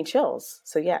 Gave me chills.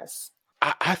 So yes,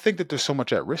 I think that there's so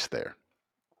much at risk there,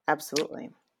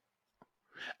 absolutely.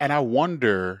 and I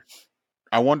wonder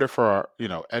for our,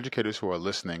 educators who are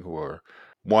listening, who are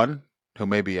one who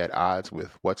may be at odds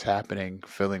with what's happening,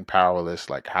 feeling powerless.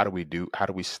 Like, how do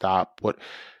we stop? What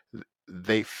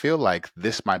they feel like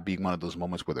this might be one of those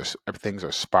moments where things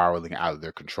are spiraling out of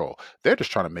their control. They're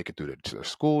just trying to make it through to their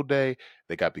school day.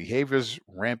 They got behaviors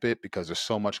rampant because there's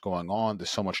so much going on. There's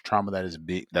so much trauma that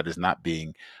is not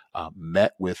being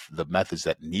met with the methods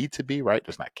that need to be, right.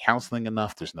 There's not counseling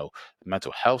enough. There's no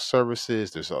mental health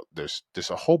services. There's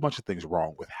a whole bunch of things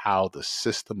wrong with how the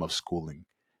system of schooling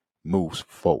moves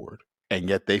forward, and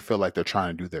yet they feel like they're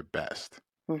trying to do their best,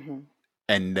 Hmm.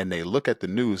 and then they look at the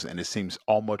news and it seems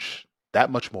almost that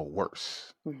much more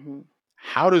worse. Hmm.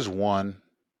 How does one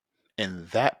in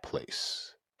that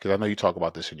place, because I know you talk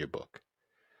about this in your book,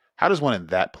 how does one in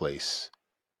that place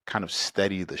kind of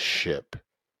steady the ship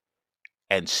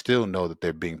and still know that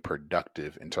they're being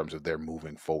productive in terms of their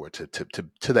moving forward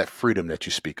to that freedom that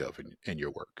you speak of in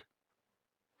your work?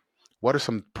 What are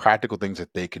some practical things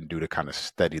that they can do to kind of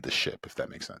steady the ship, if that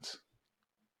makes sense?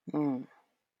 Mm.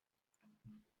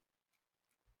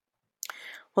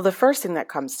 Well, the first thing that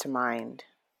comes to mind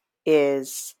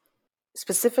is,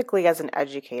 specifically as an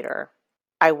educator,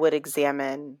 I would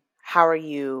examine, how are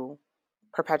you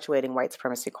perpetuating white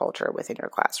supremacy culture within your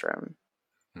classroom?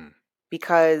 Hmm.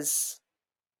 Because,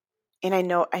 and I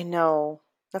know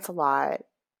that's a lot.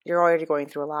 You're already going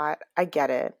through a lot. I get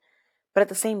it. But at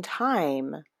the same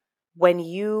time, when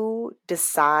you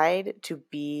decide to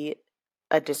be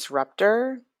a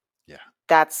disruptor, Yeah.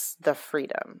 that's the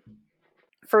freedom.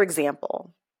 For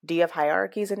example, do you have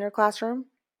hierarchies in your classroom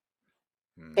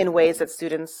in ways Mm, that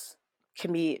students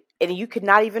can be, and you could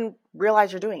not even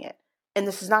realize you're doing it? And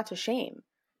this is not to shame,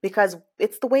 because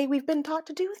it's the way we've been taught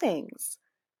to do things,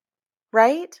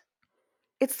 right?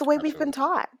 It's the way we've been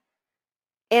absolutely. taught.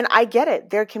 And I get it.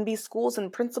 There can be schools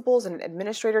and principals and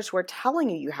administrators who are telling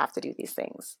you you have to do these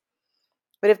things.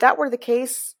 But if that were the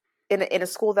case in a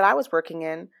school that I was working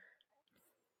in,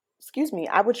 excuse me,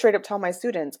 I would straight up tell my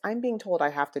students, I'm being told I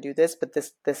have to do this, but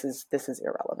this is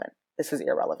irrelevant. This is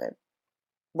irrelevant.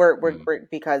 Mm, We're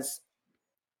because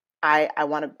I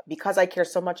want to, because I care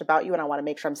so much about you and I want to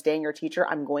make sure I'm staying your teacher,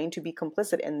 I'm going to be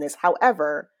complicit in this.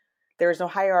 However, there is no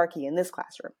hierarchy in this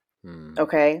classroom. mm,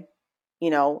 Okay?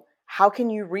 How can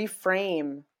you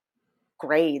reframe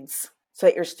grades so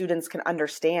that your students can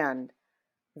understand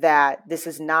that this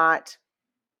is not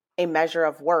a measure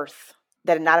of worth,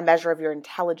 that not a measure of your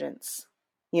intelligence?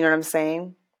 You know what I'm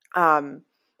saying? Um,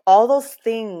 all those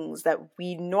things that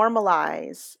we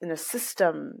normalize in the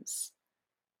systems,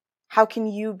 how can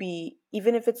you be,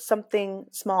 even if it's something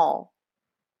small,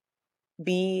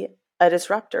 be a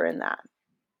disruptor in that,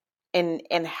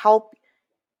 and help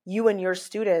you and your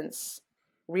students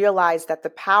realize that the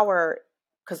power,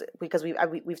 because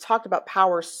we've talked about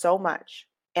power so much,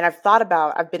 and I've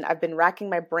been racking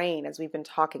my brain as we've been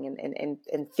talking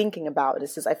and thinking about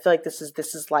this. Is I feel like this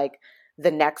is like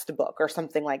the next book or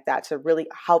something like that, to really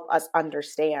help us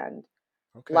understand,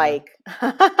 okay, now. like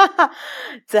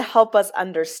to help us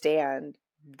understand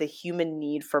the human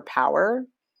need for power.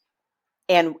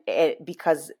 And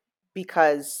because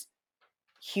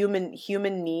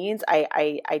human needs,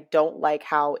 I don't like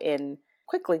how, in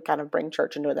quickly kind of bring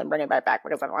church into it and bring it back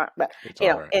because I don't want, but It's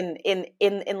all right.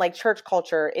 in like church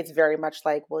culture, it's very much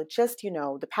like, well, just,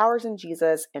 the power's in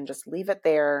Jesus and just leave it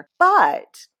there.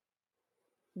 But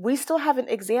we still haven't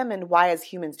examined, why as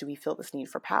humans do we feel this need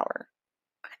for power?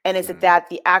 And is it Mm, that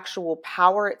the actual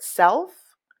power itself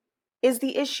is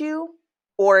the issue,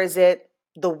 or is it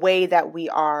the way that we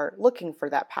are looking for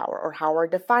that power, or how we're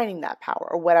defining that power,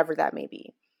 or whatever that may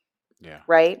be, yeah.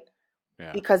 right?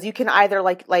 Yeah. Because you can either,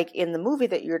 like in the movie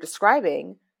that you're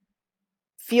describing,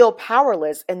 feel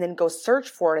powerless and then go search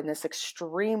for it in this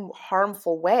extreme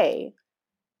harmful way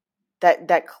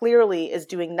that clearly is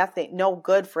doing nothing, no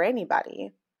good for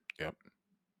anybody. Yep.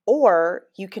 Or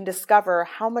you can discover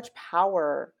how much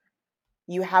power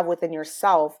you have within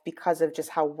yourself because of just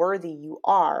how worthy you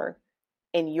are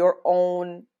in your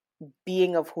own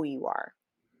being of who you are.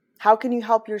 How can you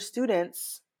help your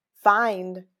students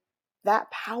find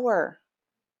that power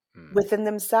Mm, within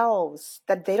themselves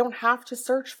that they don't have to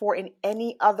search for in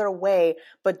any other way,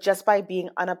 but just by being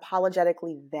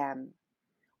unapologetically them?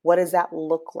 What does that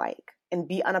look like? And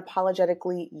be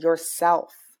unapologetically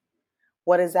yourself.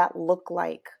 What does that look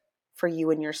like for you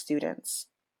and your students?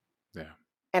 yeah.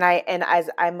 And as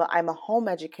I'm a home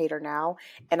educator now,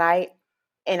 and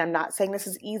I'm not saying this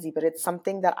is easy, but it's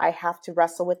something that I have to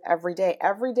wrestle with every day.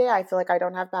 Every day I feel like I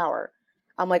don't have power.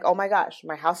 I'm like, oh my gosh,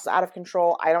 my house is out of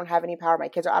control. I don't have any power. My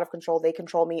kids are out of control. They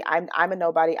control me. I'm a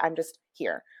nobody. I'm just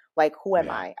here. Like, who am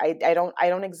Yeah. I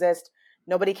don't exist.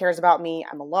 Nobody cares about me.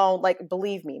 I'm alone. Like,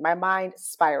 believe me, my mind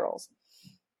spirals,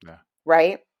 Yeah.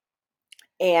 right?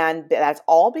 And that's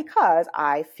all because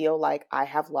I feel like I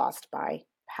have lost my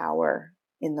power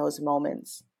in those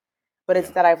moments. But it's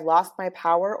Yeah. that I've lost my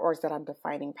power, or is that I'm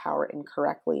defining power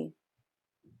incorrectly,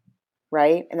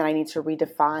 right? And then I need to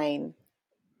redefine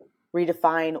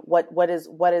what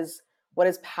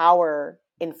is power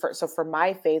in, so for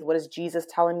my faith, what is Jesus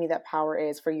telling me that power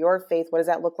is? For your faith, what does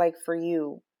that look like for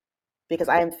you? Because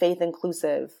I Mm, am faith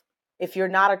inclusive. If you're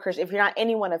not a Christian, if you're not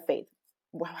anyone of faith,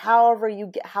 however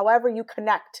you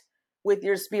connect with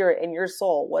your spirit and your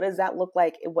soul, what does that look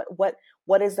like?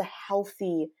 What is the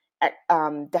healthy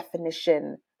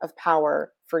definition of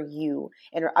power for you,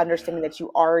 and understanding yeah. that you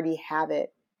already have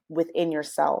it within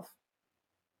yourself,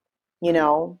 you Mm,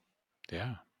 know?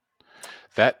 yeah.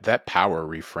 That power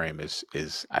reframe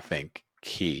is I think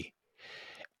key.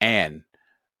 And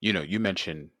you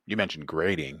mentioned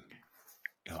grading.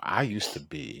 I used to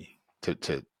be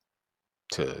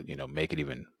to make it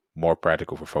even more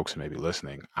practical for folks who may be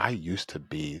listening. I used to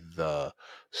be the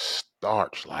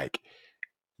starch, like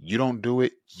you don't do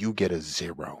it, you get a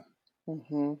zero.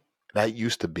 Mm-hmm. That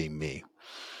used to be me.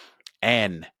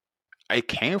 And it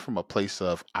came from a place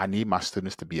of I need my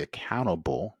students to be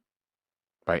accountable,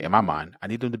 right? In my Mm-hmm. mind, I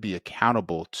need them to be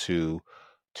accountable to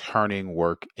turning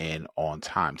work in on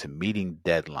time, to meeting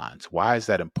deadlines. Why is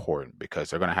that important? Because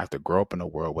they're going to have to grow up in a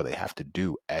world where they have to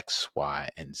do X, Y,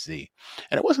 and Z.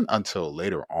 And it wasn't until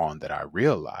later on that I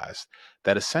realized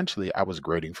that essentially I was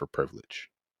grading for privilege.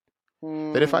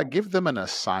 That if I Mm. give them an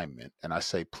assignment and I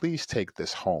say, please take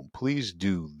this home, please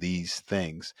do these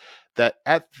things, that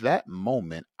at that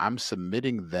moment, I'm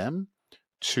submitting them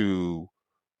to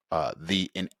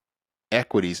the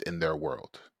inequities in their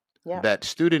world. Yeah. That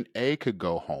student A could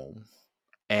go home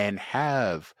and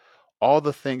have all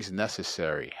the things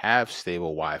necessary, have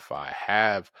stable Wi-Fi,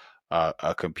 have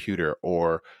a computer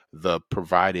or the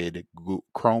provided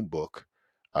Chromebook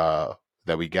uh,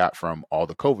 that we got from all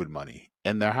the COVID money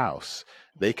in their house.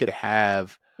 They could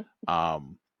have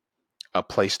um, a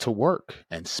place to work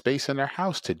and space in their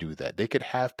house to do that. They could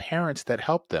have parents that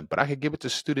help them, but I could give it to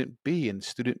student B, and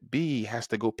student B has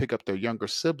to go pick up their younger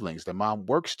siblings. Their mom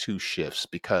works two shifts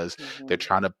because they're Mm-hmm.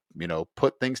 trying to,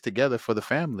 put things together for the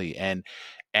family.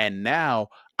 And now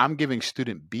I'm giving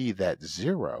student B that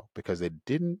zero because they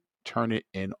didn't turn it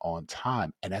in on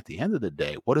time. And at the end of the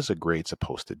day, what is a grade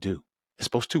supposed to do? It's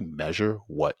supposed to measure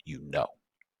what you know,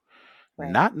 Right.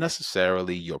 not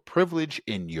necessarily your privilege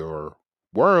in your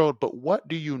world, but what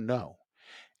do you know?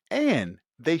 And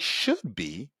they should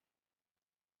be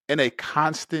in a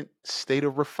constant state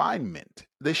of refinement.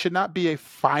 They should not be a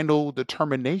final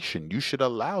determination. You should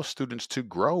allow students to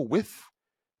grow with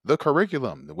the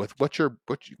curriculum, with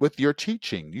with your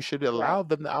teaching. You should Right. allow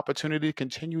them the opportunity to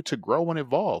continue to grow and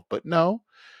evolve. But no,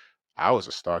 I was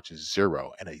a starch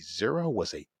zero, and a zero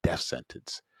was a death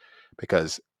sentence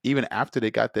because even after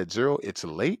they got that zero, it's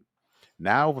late.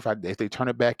 Now, if they turn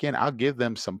it back in, I'll give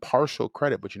them some partial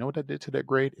credit. But you know what that did to their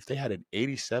grade? If they had an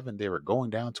 87, they were going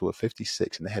down to a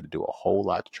 56, and they had to do a whole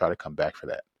lot to try to come back for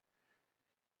that.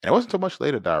 And it wasn't until much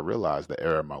later that I realized the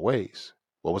error of my ways.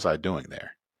 What was I doing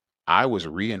there? I was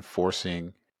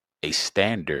reinforcing a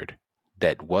standard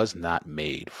that was not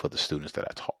made for the students that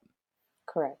I taught.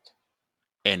 Correct.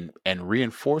 And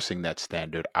reinforcing that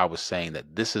standard, I was saying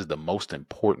that this is the most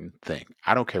important thing.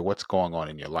 I don't care what's going on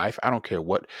in your life. I don't care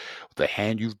what the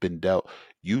hand you've been dealt.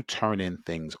 You turn in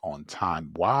things on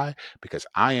time. Why? Because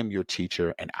I am your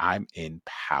teacher and I'm in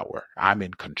power. I'm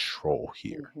in control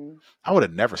here. Mm-hmm. I would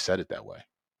have never said it that way,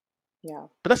 Yeah.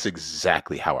 but that's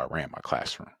exactly how I ran my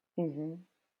classroom. Mm-hmm.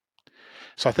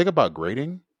 So I think about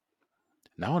grading.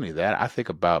 Not only that, I think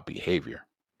about behavior.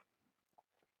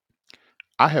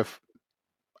 I have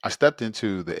I stepped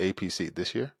into the APC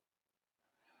this year,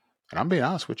 and I'm being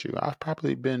honest with you. I've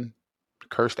probably been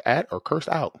cursed at or cursed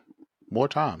out more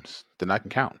times than I can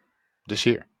count this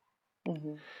year.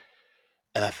 Mm-hmm.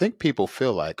 And I think people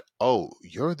feel like, oh,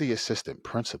 you're the assistant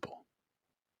principal.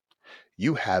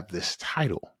 You have this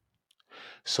title.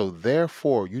 So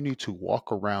therefore, you need to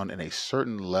walk around in a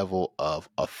certain level of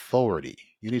authority.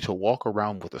 You need to walk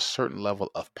around with a certain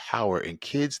level of power. And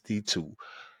kids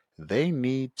they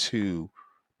need to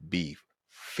be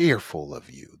fearful of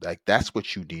you. Like that's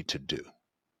what you need to do.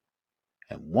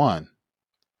 And one,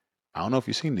 I don't know if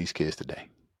you've seen these kids today.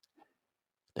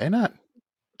 They're not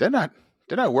They're not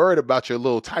they're not worried about your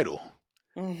little title.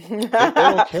 They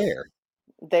don't care.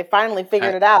 They finally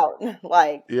I, figured it out.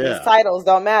 Like these yeah, titles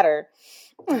don't matter.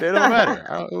 they don't matter.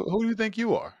 Who do you think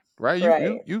you are? Right?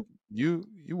 Right. You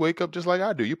wake up just like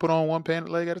I do. You put on one pant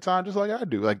leg at a time just like I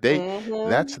do. Like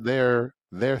that's Mm-hmm.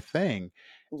 their thing.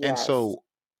 And Yes. so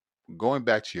going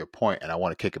back to your point, and I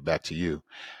want to kick it back to you,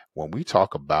 when we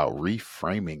talk about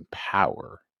reframing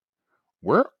power,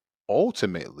 we're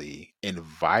ultimately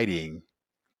inviting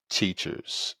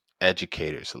teachers,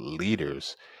 educators,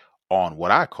 leaders on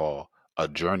what I call a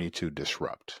journey to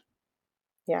disrupt.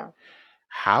 Yeah.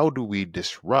 How do we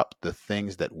disrupt the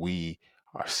things that we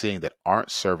are seeing that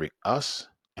aren't serving us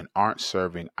and aren't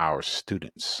serving our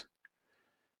students?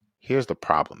 Here's the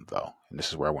problem, though, and this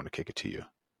is where I want to kick it to you.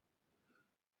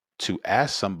 To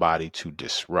ask somebody to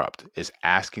disrupt is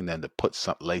asking them to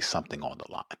lay something on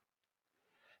the line,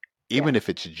 Yeah. even if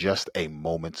it's just a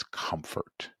moment's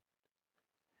comfort.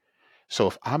 So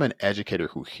if I'm an educator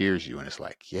who hears you and is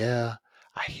like, yeah,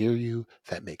 I hear you.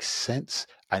 That makes sense.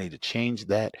 I need to change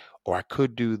that. Or I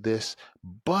could do this,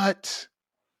 but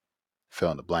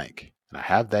fill in the blank. And I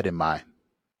have that in mind.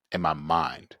 in my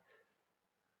mind.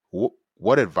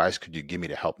 What advice could you give me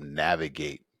to help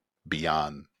navigate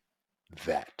beyond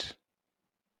that?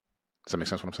 Does that make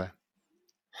sense what I'm saying?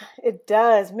 It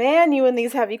does. Man, you and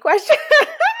these heavy questions.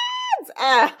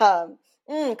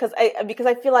 Because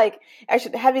I feel like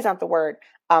actually heavy's not the word.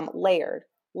 Layered.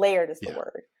 Layered is the Yeah.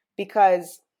 word.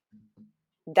 Because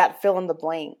that fill in the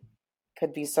blank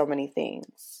could be so many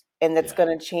things. And that's Yeah.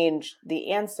 gonna change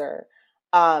the answer.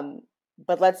 Um,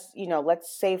 but let's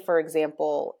say for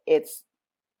example, it's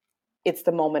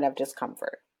the moment of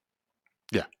discomfort.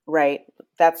 Yeah. Right.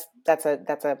 That's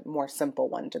a more simple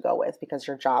one to go with because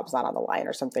your job's not on the line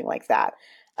or something like that.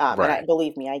 And I Right.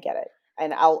 believe me, I get it,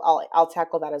 and I'll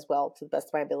tackle that as well to the best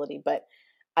of my ability. But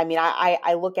I mean,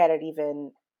 I look at it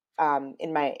even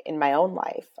in my own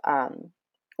life,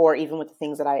 or even with the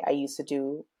things that I used to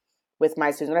do with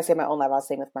my students. When I say my own life, I was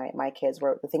saying with my kids,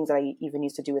 were the things that I even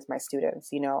used to do with my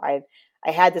students. I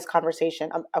had this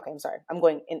conversation. Okay, I'm sorry. I'm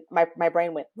going in my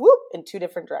brain went whoop in two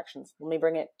different directions. Let me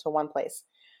bring it to one place.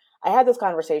 I had this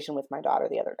conversation with my daughter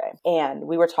the other day, and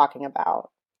we were talking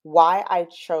about why I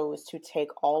chose to take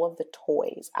all of the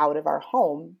toys out of our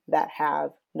home that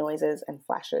have noises and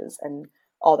flashes and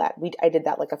all that. I did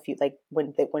that like a few like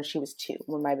when she was 2,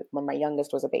 when my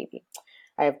youngest was a baby.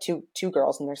 I have two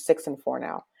girls, and they're 6 and 4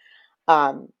 now.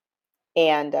 Um,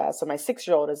 and so my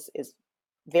 6-year-old is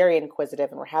very inquisitive,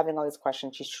 and we're having all these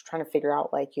questions. She's trying to figure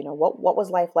out like, what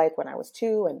was life like when I was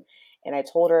 2, and I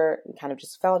told her, and kind of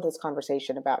just fell into this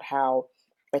conversation about how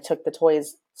I took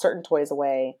certain toys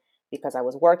away because I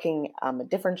was working a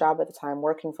different job at the time,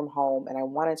 working from home, and I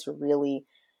wanted to really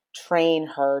train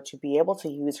her to be able to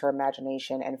use her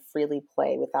imagination and freely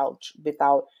play without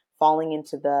falling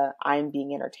into the I'm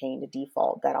being entertained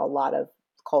default that a lot of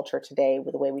culture today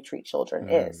with the way we treat children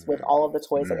is, with all of the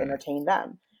toys that Mm. entertain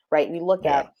them, right? We look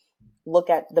Yeah.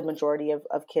 at the majority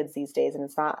of kids these days, and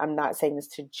I'm not saying this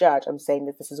to judge, I'm saying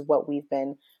that this is what we've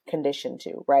been conditioned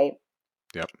to, right?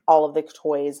 Yep. All of the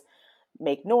toys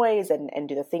make noise and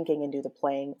do the thinking and do the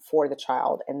playing for the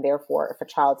child, and therefore if a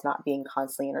child's not being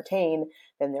constantly entertained,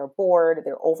 then they're bored,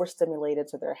 they're overstimulated,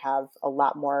 so they have a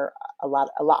lot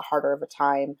harder of a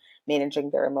time managing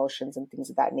their emotions and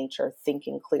things of that nature,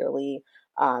 thinking clearly,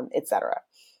 etc.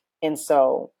 And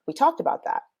so we talked about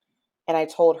that, and I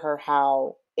told her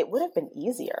how it would have been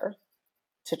easier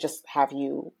to just have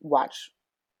you watch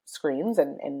screens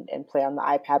and play on the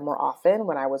iPad more often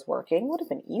when I was working. It would have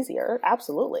been easier.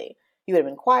 Absolutely. You would have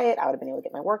been quiet. I would have been able to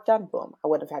get my work done. Boom. I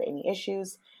wouldn't have had any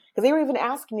issues. Because they were even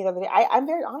asking me the other day, I'm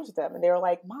very honest with them. And they were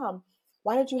like, Mom,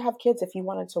 why did you have kids if you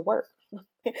wanted to work?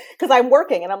 Because I'm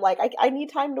working. And I'm like, I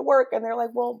need time to work. And they're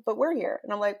like, well, but we're here.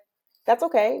 And I'm like, that's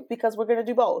okay, because we're going to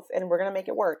do both and we're going to make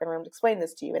it work. And I'm going to explain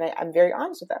this to you. And I'm very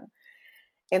honest with them.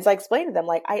 And so I explained to them,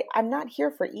 like, I'm not here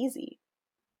for easy,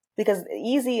 because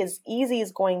easy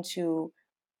is going to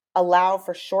allow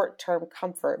for short-term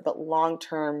comfort but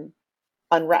long-term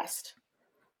unrest,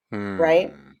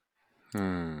 right? Hmm.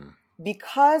 Hmm.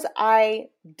 Because I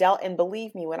dealt, and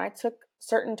believe me, when I took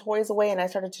certain toys away and I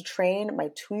started to train my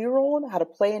 2-year-old how to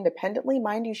play independently,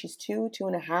 mind you, she's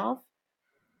 2.5.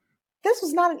 This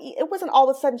was not it wasn't all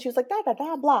of a sudden she was like, da da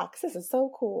da blocks, this is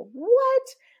so cool. What?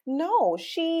 No,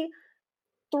 she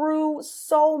threw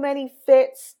so many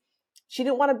fits. She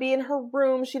didn't want to be in her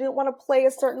room. She didn't want to play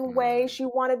a certain way. Hmm. She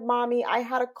wanted mommy. I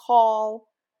had a call.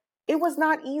 It was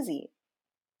not easy.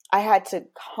 I had to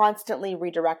constantly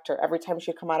redirect her. Every time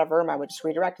she'd come out of her room, I would just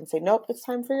redirect and say, nope, it's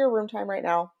time for your room time right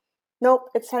now. Nope,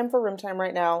 it's time for room time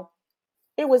right now.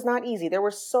 It was not easy. There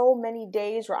were so many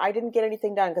days where I didn't get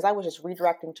anything done because I was just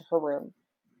redirecting to her room.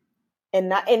 And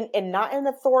not in an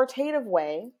authoritative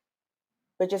way,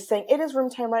 but just saying it is room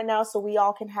time right now so we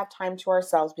all can have time to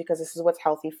ourselves because this is what's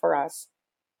healthy for us.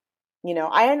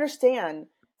 I understand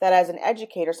that as an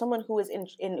educator, someone who is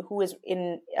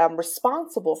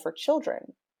responsible for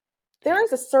children, there Yeah.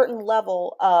 is a certain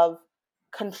level of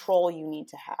control you need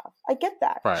to have. I get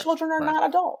that. Right. Children are Right. not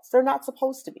adults. They're not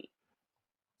supposed to be.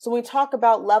 So when we talk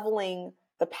about leveling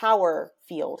the power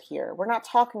field here, we're not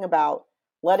talking about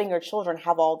letting your children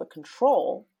have all the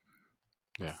control,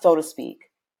 Yeah. so to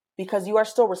speak, because you are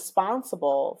still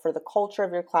responsible for the culture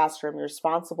of your classroom. You're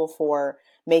responsible for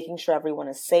making sure everyone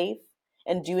is safe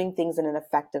and doing things in an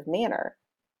effective manner.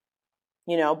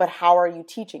 But how are you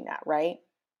teaching that, right?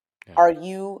 Yeah. Are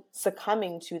you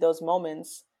succumbing to those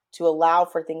moments to allow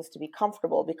for things to be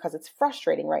comfortable because it's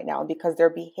frustrating right now and because their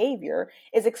behavior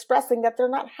is expressing that they're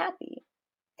not happy?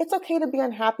 It's okay to be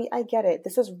unhappy. I get it.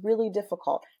 This is really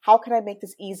difficult. How can I make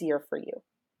this easier for you?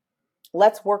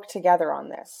 Let's work together on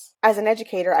this. As an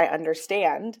educator, I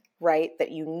understand, right,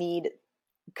 that you need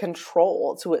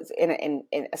control in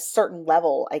a certain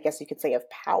level, I guess you could say, of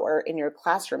power in your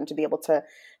classroom to be able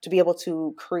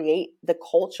to create the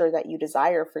culture that you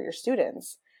desire for your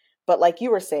students. But like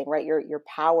you were saying, right, your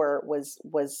power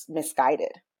was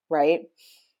misguided, right?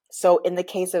 So in the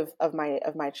case of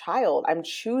my child, I'm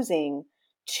choosing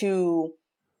to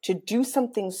to do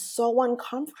something so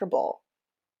uncomfortable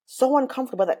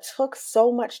that took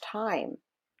so much time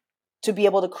to be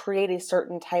able to create a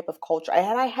certain type of culture.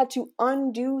 I had to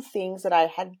undo things that I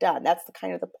had done. That's the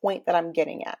kind of the point that I'm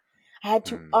getting at. I had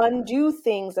to Mm. undo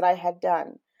things that I had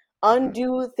done, Mhm.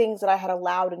 undo things that I had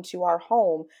allowed into our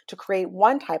home to create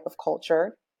one type of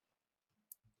culture,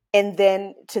 and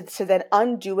then to then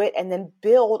undo it and then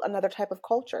build another type of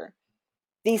culture.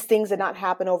 These things did not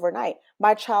happen overnight.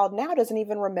 My child now doesn't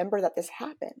even remember that this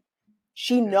happened.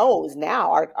 She Yeah. knows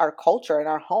now our culture in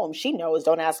our home. She knows,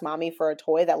 don't ask mommy for a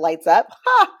toy that lights up.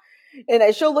 Ha!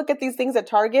 And she'll look at these things at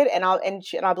Target, and I'll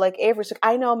be like, Avery, she's like,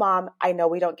 I know, mom. I know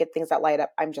we don't get things that light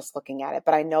up. I'm just looking at it,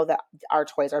 but I know that our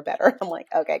toys are better. I'm like,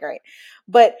 okay, great.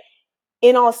 But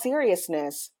in all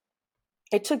seriousness,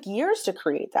 it took years to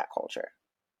create that culture,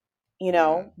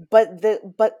 Mm. but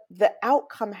the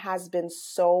outcome has been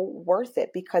so worth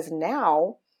it because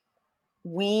now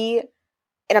we,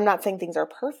 and I'm not saying things are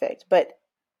perfect, but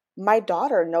my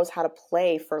daughter knows how to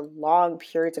play for long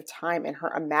periods of time and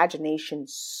her imagination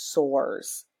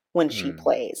soars when she Mm.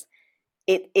 plays.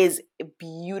 It is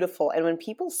beautiful. And when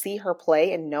people see her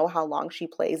play and know how long she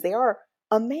plays, they are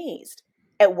amazed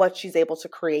at what she's able to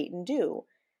create and do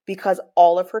because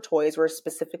all of her toys were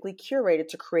specifically curated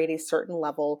to create a certain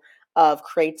level of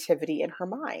creativity in her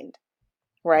mind.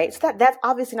 Right. So Mhm. that's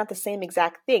obviously not the same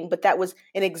exact thing, but that was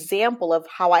an example of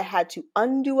how I had to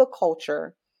undo a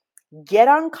culture, get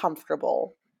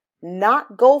uncomfortable,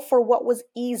 not go for what was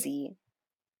easy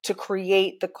to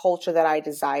create the culture that I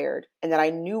desired and that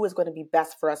I knew was going to be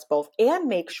best for us both, and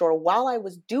make sure while I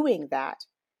was doing that,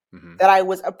 Mhm. that I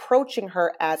was approaching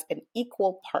her as an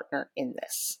equal partner in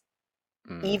this.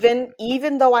 Mhm.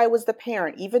 Even though I was the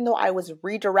parent, even though I was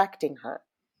redirecting her,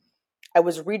 I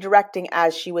was redirecting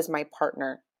as she was my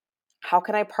partner. How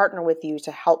can I partner with you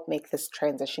to help make this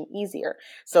transition easier?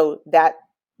 So that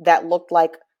looked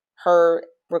like her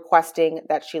requesting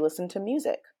that she listen to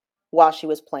music while she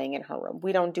was playing in her room.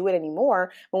 We don't do it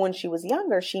anymore, but when she was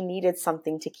younger, she needed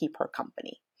something to keep her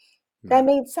company. That Yeah.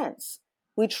 made sense.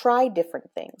 We tried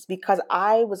different things because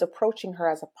I was approaching her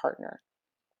as a partner,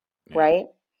 Yeah. right?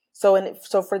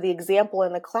 So for the example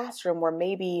in the classroom where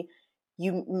maybe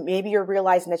you're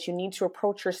realizing that you need to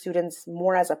approach your students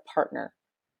more as a partner,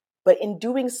 but in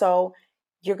doing so,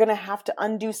 you're going to have to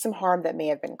undo some harm that may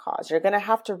have been caused. You're going to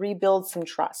have to rebuild some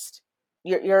trust.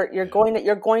 Yeah. You're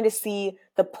going to see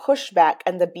the pushback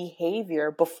and the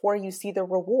behavior before you see the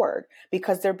reward,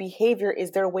 because their behavior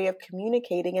is their way of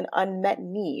communicating an unmet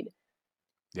need.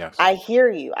 Yes. I hear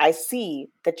you. I see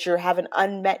that you have an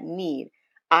unmet need.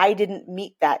 I didn't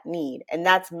meet that need. And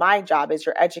that's my job as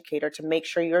your educator to make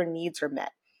sure your needs are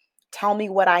met. Tell me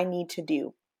what I need to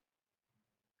do.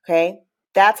 Okay.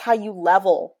 That's how you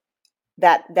level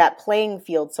that playing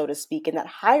field, so to speak, and that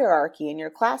hierarchy in your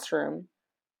classroom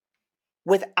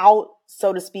without,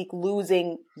 so to speak,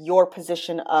 losing your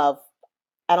position of,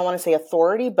 I don't want to say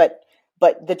authority, but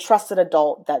the trusted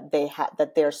adult that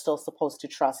that they're still supposed to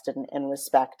trust and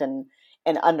respect and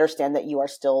understand that you are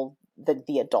still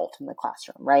the adult in the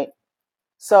classroom, right?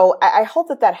 So I hope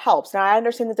that that helps. Now I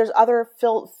understand that there's other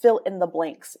fill in the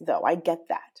blanks, though. I get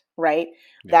that, right?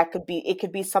 Yeah. That could be, it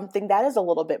could be something that is a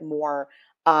little bit more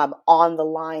on the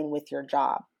line with your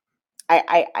job.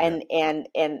 I Yeah.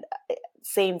 and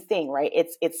same thing, right?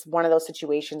 It's one of those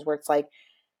situations where it's like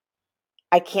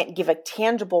I can't give a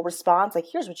tangible response, like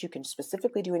here's what you can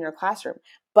specifically do in your classroom.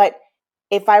 But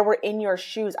if I were in your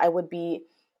shoes, I would be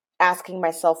asking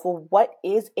myself, well, what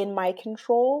is in my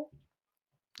control,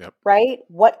 Yep. right?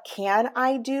 What can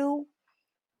I do?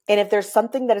 And if there's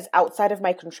something that is outside of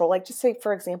my control, like just say,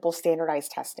 for example,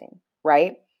 standardized testing,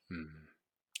 right? Mhm.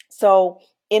 So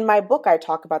in my book, I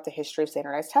talk about the history of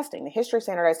standardized testing. The history of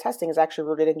standardized testing is actually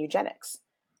rooted in eugenics,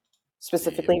 Yep.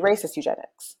 specifically racist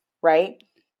eugenics, right?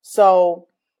 So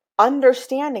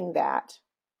understanding that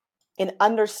and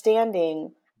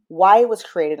understanding why it was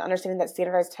created, understanding that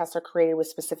standardized tests are created with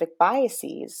specific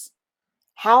biases,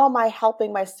 how am I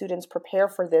helping my students prepare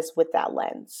for this with that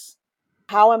lens?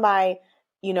 How am I,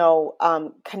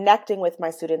 connecting with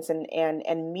my students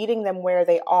and meeting them where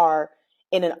they are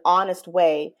in an honest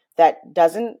way that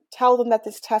doesn't tell them that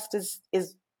this test is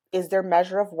their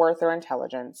measure of worth or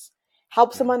intelligence.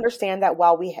 Helps them Mhm. understand that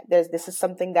while this is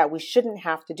something that we shouldn't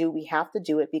have to do, we have to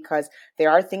do it because there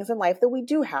are things in life that we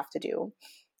do have to do.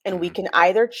 And we Mhm. can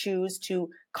either choose to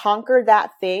conquer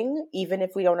that thing, even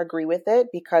if we don't agree with it,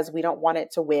 because we don't want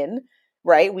it to win,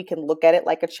 right? We can look at it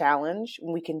like a challenge.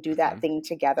 And we can do that Mhm. thing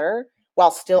together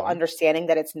while still Mhm. understanding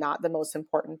that it's not the most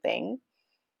important thing,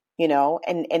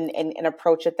 and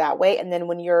approach it that way. And then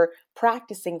when you're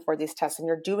practicing for these tests and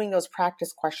you're doing those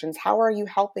practice questions, how are you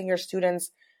helping your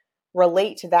students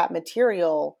relate to that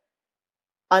material,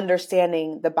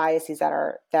 understanding the biases that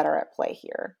are at play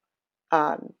here,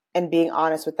 and being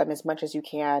honest with them as much as you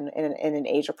can in an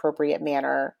age appropriate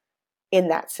manner in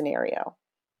that scenario,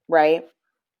 right?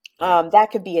 Yeah.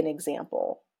 That could be an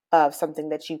example of something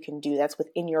that you can do that's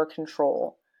within your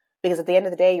control, because at the end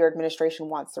of the day, your administration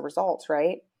wants the results,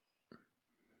 right?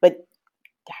 But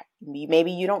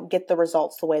maybe you don't get the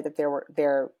results the way that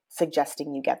they're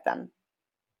suggesting you get them.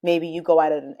 Maybe you go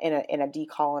at it in a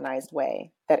decolonized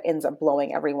way that ends up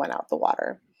blowing everyone out the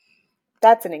water.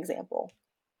 That's an example.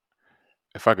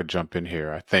 If I could jump in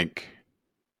here,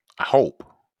 I hope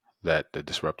that the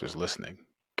disruptors listening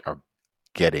are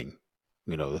getting,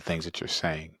 the things that you're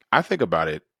saying. I think about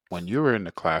it when you're in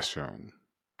the classroom,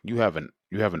 you have an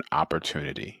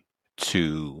opportunity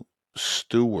to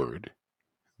steward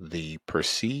the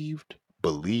perceived,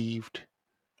 believed,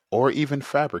 or even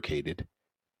fabricated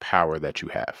power that you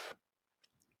have.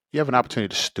 You have an Mm-hmm.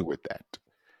 opportunity to steward that.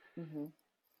 Mm-hmm.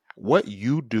 What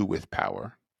you do with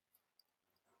power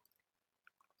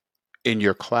in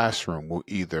your classroom will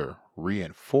either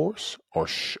reinforce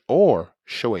or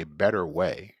show a better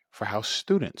way for how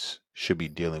students should be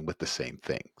dealing with the same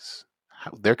things,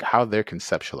 how they're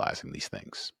conceptualizing these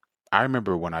things. I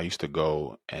remember when I used to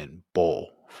go and bowl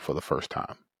for the first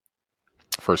time,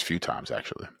 first few times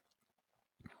actually.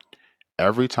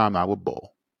 Every time I would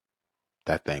bowl,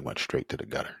 that thing went straight to the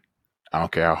gutter. I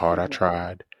don't care how hard I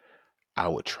tried. I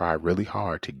would try really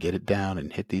hard to get it down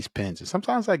and hit these pins. And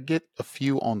sometimes I get a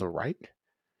few on the right,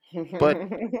 but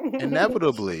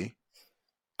inevitably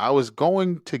I was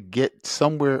going to get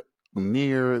somewhere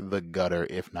near the gutter,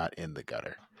 if not in the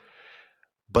gutter.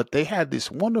 But they had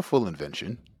this wonderful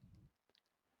invention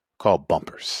called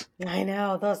bumpers. I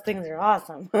know, those things are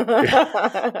awesome.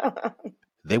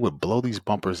 They would blow these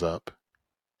bumpers up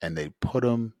and they'd put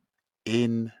them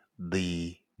in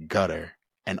the gutter.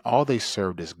 And all they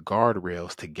served as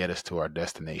guardrails to get us to our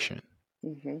destination.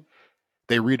 Hmm.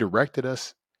 They redirected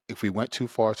us if we went too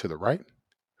far to the right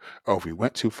or if we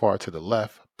went too far to the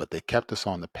left, but they kept us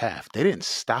on the path. They didn't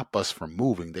stop us from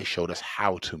moving, they showed us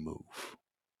how to move.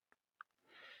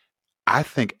 I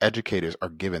think educators are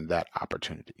given that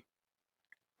opportunity.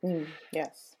 Mm,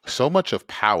 yes. So much of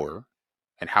power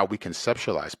and how we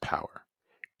conceptualize power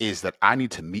is that I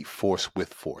need to meet force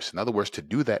with force. In other words, to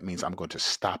do that means I'm going to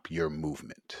stop your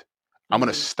movement. I'm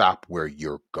going to Mm, stop where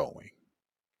you're going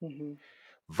hmm.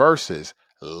 versus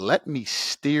let me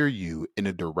steer you in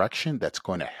a direction that's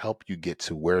going to help you get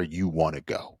to where you want to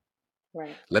go.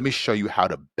 Right. Let me show you how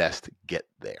to best get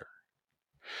there.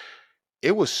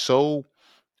 It was so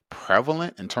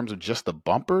prevalent in terms of just the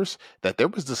bumpers that there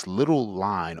was this little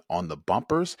line on the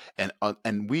bumpers, and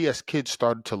we as kids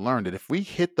started to learn that if we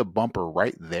hit the bumper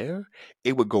right there,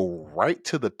 it would go right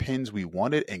to the pins we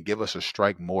wanted and give us a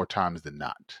strike more times than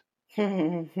not.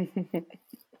 I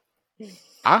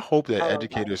I hope that love that.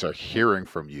 educators are hearing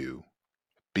from you.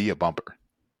 Be a bumper.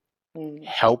 Mm,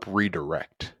 Help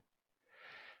redirect.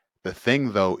 The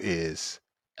thing though is,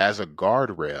 as a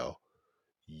guardrail,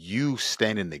 you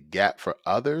stand in the gap for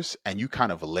others and you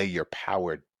kind of lay your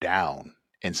power down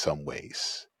in some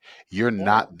ways. You're yeah.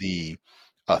 not the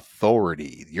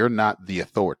authority. You're not the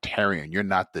authoritarian. You're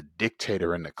not the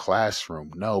dictator in the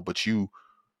classroom. No, but you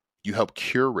help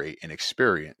curate an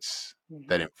experience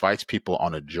that Hmm. invites people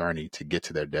on a journey to get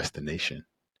to their destination.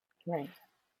 Right.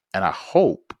 And I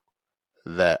hope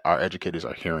that our educators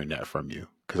are hearing that from you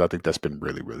because I think that's been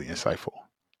really, really insightful.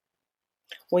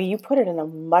 Well, you put it in a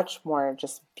much more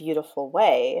just beautiful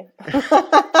way.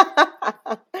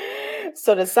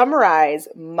 So to summarize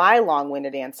my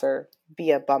long-winded answer,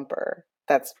 be a bumper.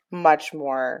 That's much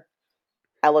more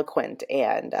eloquent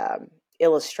and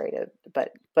illustrative.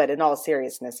 But in all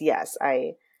seriousness, yes,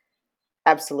 I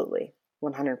absolutely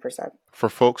 100%. For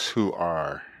folks who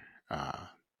are uh,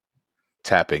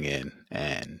 tapping in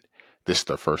and this is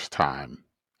their first time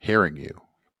hearing you,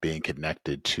 being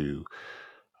connected to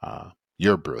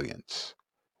your brilliance,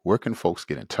 where can folks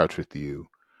get in touch with you?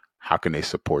 How can they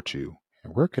support you?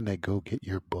 And where can they go get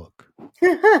your book?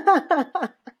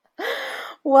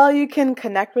 Well, you can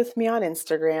connect with me on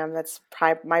Instagram. That's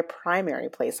my primary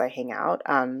place I hang out,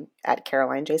 at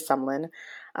Caroline J. Sumlin.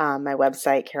 My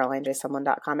website,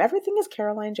 carolinejsumlin.com. Everything is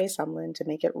Caroline J. Sumlin to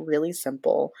make it really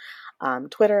simple.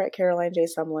 Twitter at Caroline J.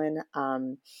 Sumlin.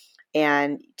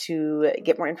 And to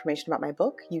get more information about my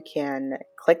book, you can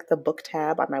click the book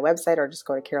tab on my website or just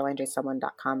go to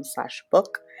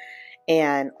carolinejsunwin.com/book.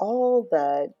 And all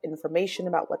the information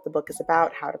about what the book is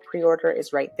about, how to pre-order,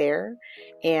 is right there.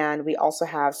 And we also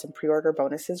have some pre-order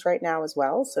bonuses right now as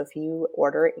well. So if you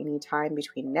order anytime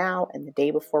between now and the day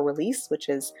before release, which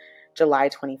is July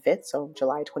 25th, so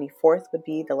July 24th would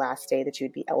be the last day that you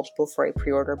would be eligible for a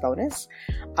pre-order bonus.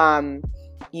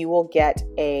 You will get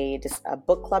a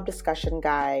book club discussion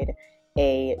guide,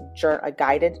 a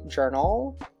guided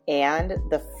journal, and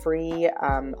the free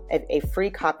a free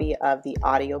copy of the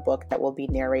audiobook that will be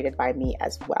narrated by me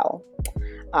as well.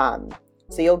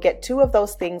 So you'll get two of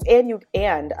those things,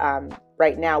 and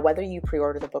right now, whether you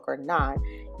pre-order the book or not,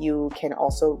 you can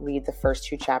also read the first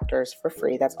 2 chapters for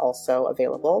free. That's also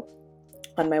available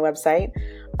on my website.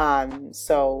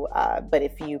 But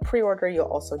if you pre-order, you'll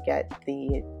also get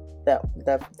the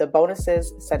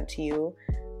bonuses sent to you,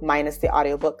 minus the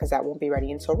audiobook, because that won't be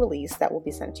ready until release. That will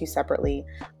be sent to you separately.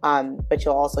 But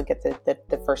you'll also get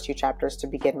the first 2 chapters to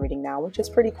begin reading now, which is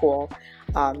pretty cool.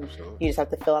 You just have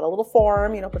to fill out a little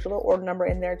form, put your little order number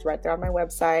in there. It's right there on my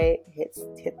website. Hit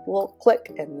the little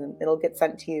click and it'll get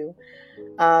sent to you.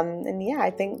 And yeah, I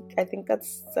think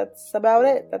that's about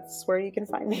it. That's where you can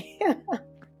find me.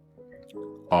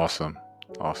 Awesome.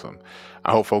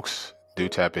 I hope folks do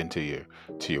tap into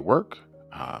your work.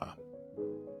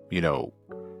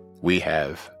 We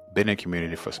have been in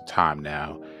community for some time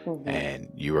now, mm-hmm. and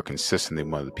you are consistently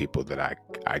one of the people that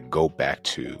I go back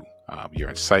to. You're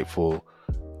insightful,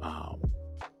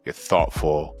 you're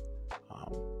thoughtful,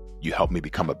 you help me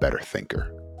become a better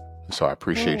thinker. So I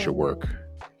appreciate your work,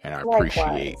 and I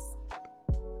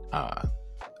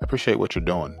appreciate what you're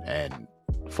doing. And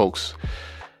folks,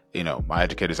 my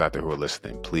educators out there who are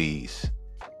listening, please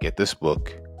get this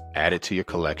book, add it to your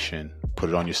collection, put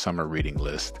it on your summer reading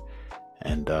list.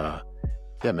 And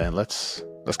yeah, man, let's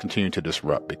continue to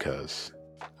disrupt, because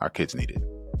our kids need it.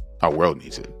 Our world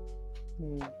needs it.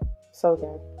 So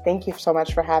good. Thank you so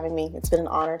much for having me. It's been an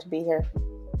honor to be here.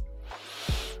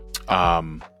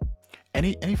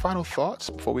 Any final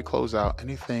thoughts before we close out?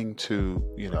 Anything to,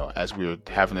 as we're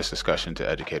having this discussion to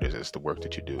educators as the work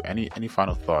that you do, any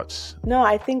final thoughts? No,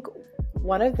 I think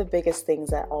one of the biggest things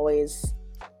that I always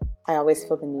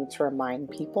feel the need to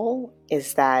remind people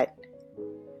is that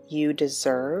you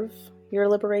deserve your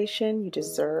liberation. You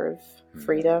deserve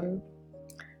freedom.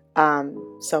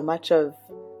 So much of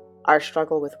our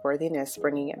struggle with worthiness,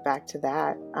 bringing it back to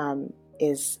that,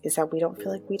 is that we don't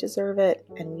feel like we deserve it,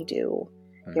 and we do.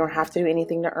 You don't have to do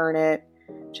anything to earn it.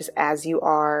 Just as you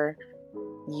are,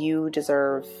 you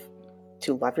deserve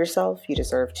to love yourself. You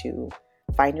deserve to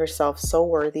find yourself so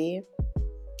worthy.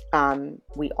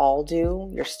 We all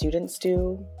do. Your students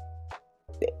do.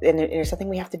 And there's something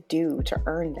we have to do to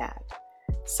earn that.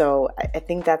 So I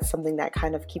think that's something that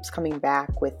kind of keeps coming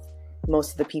back with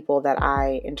most of the people that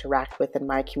I interact with in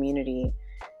my community,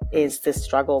 is this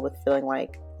struggle with feeling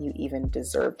like you even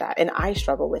deserve that. And I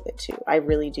struggle with it too. I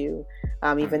really do.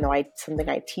 Even though something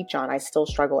I teach on, I still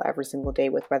struggle every single day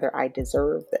with whether I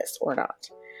deserve this or not.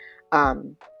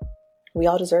 We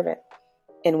all deserve it.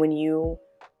 And when you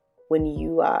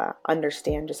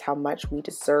understand just how much we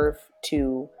deserve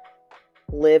to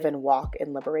live and walk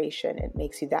in liberation, it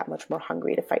makes you that much more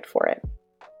hungry to fight for it.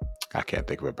 I can't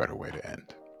think of a better way to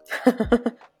end.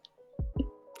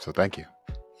 So thank you.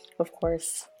 Of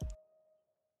course.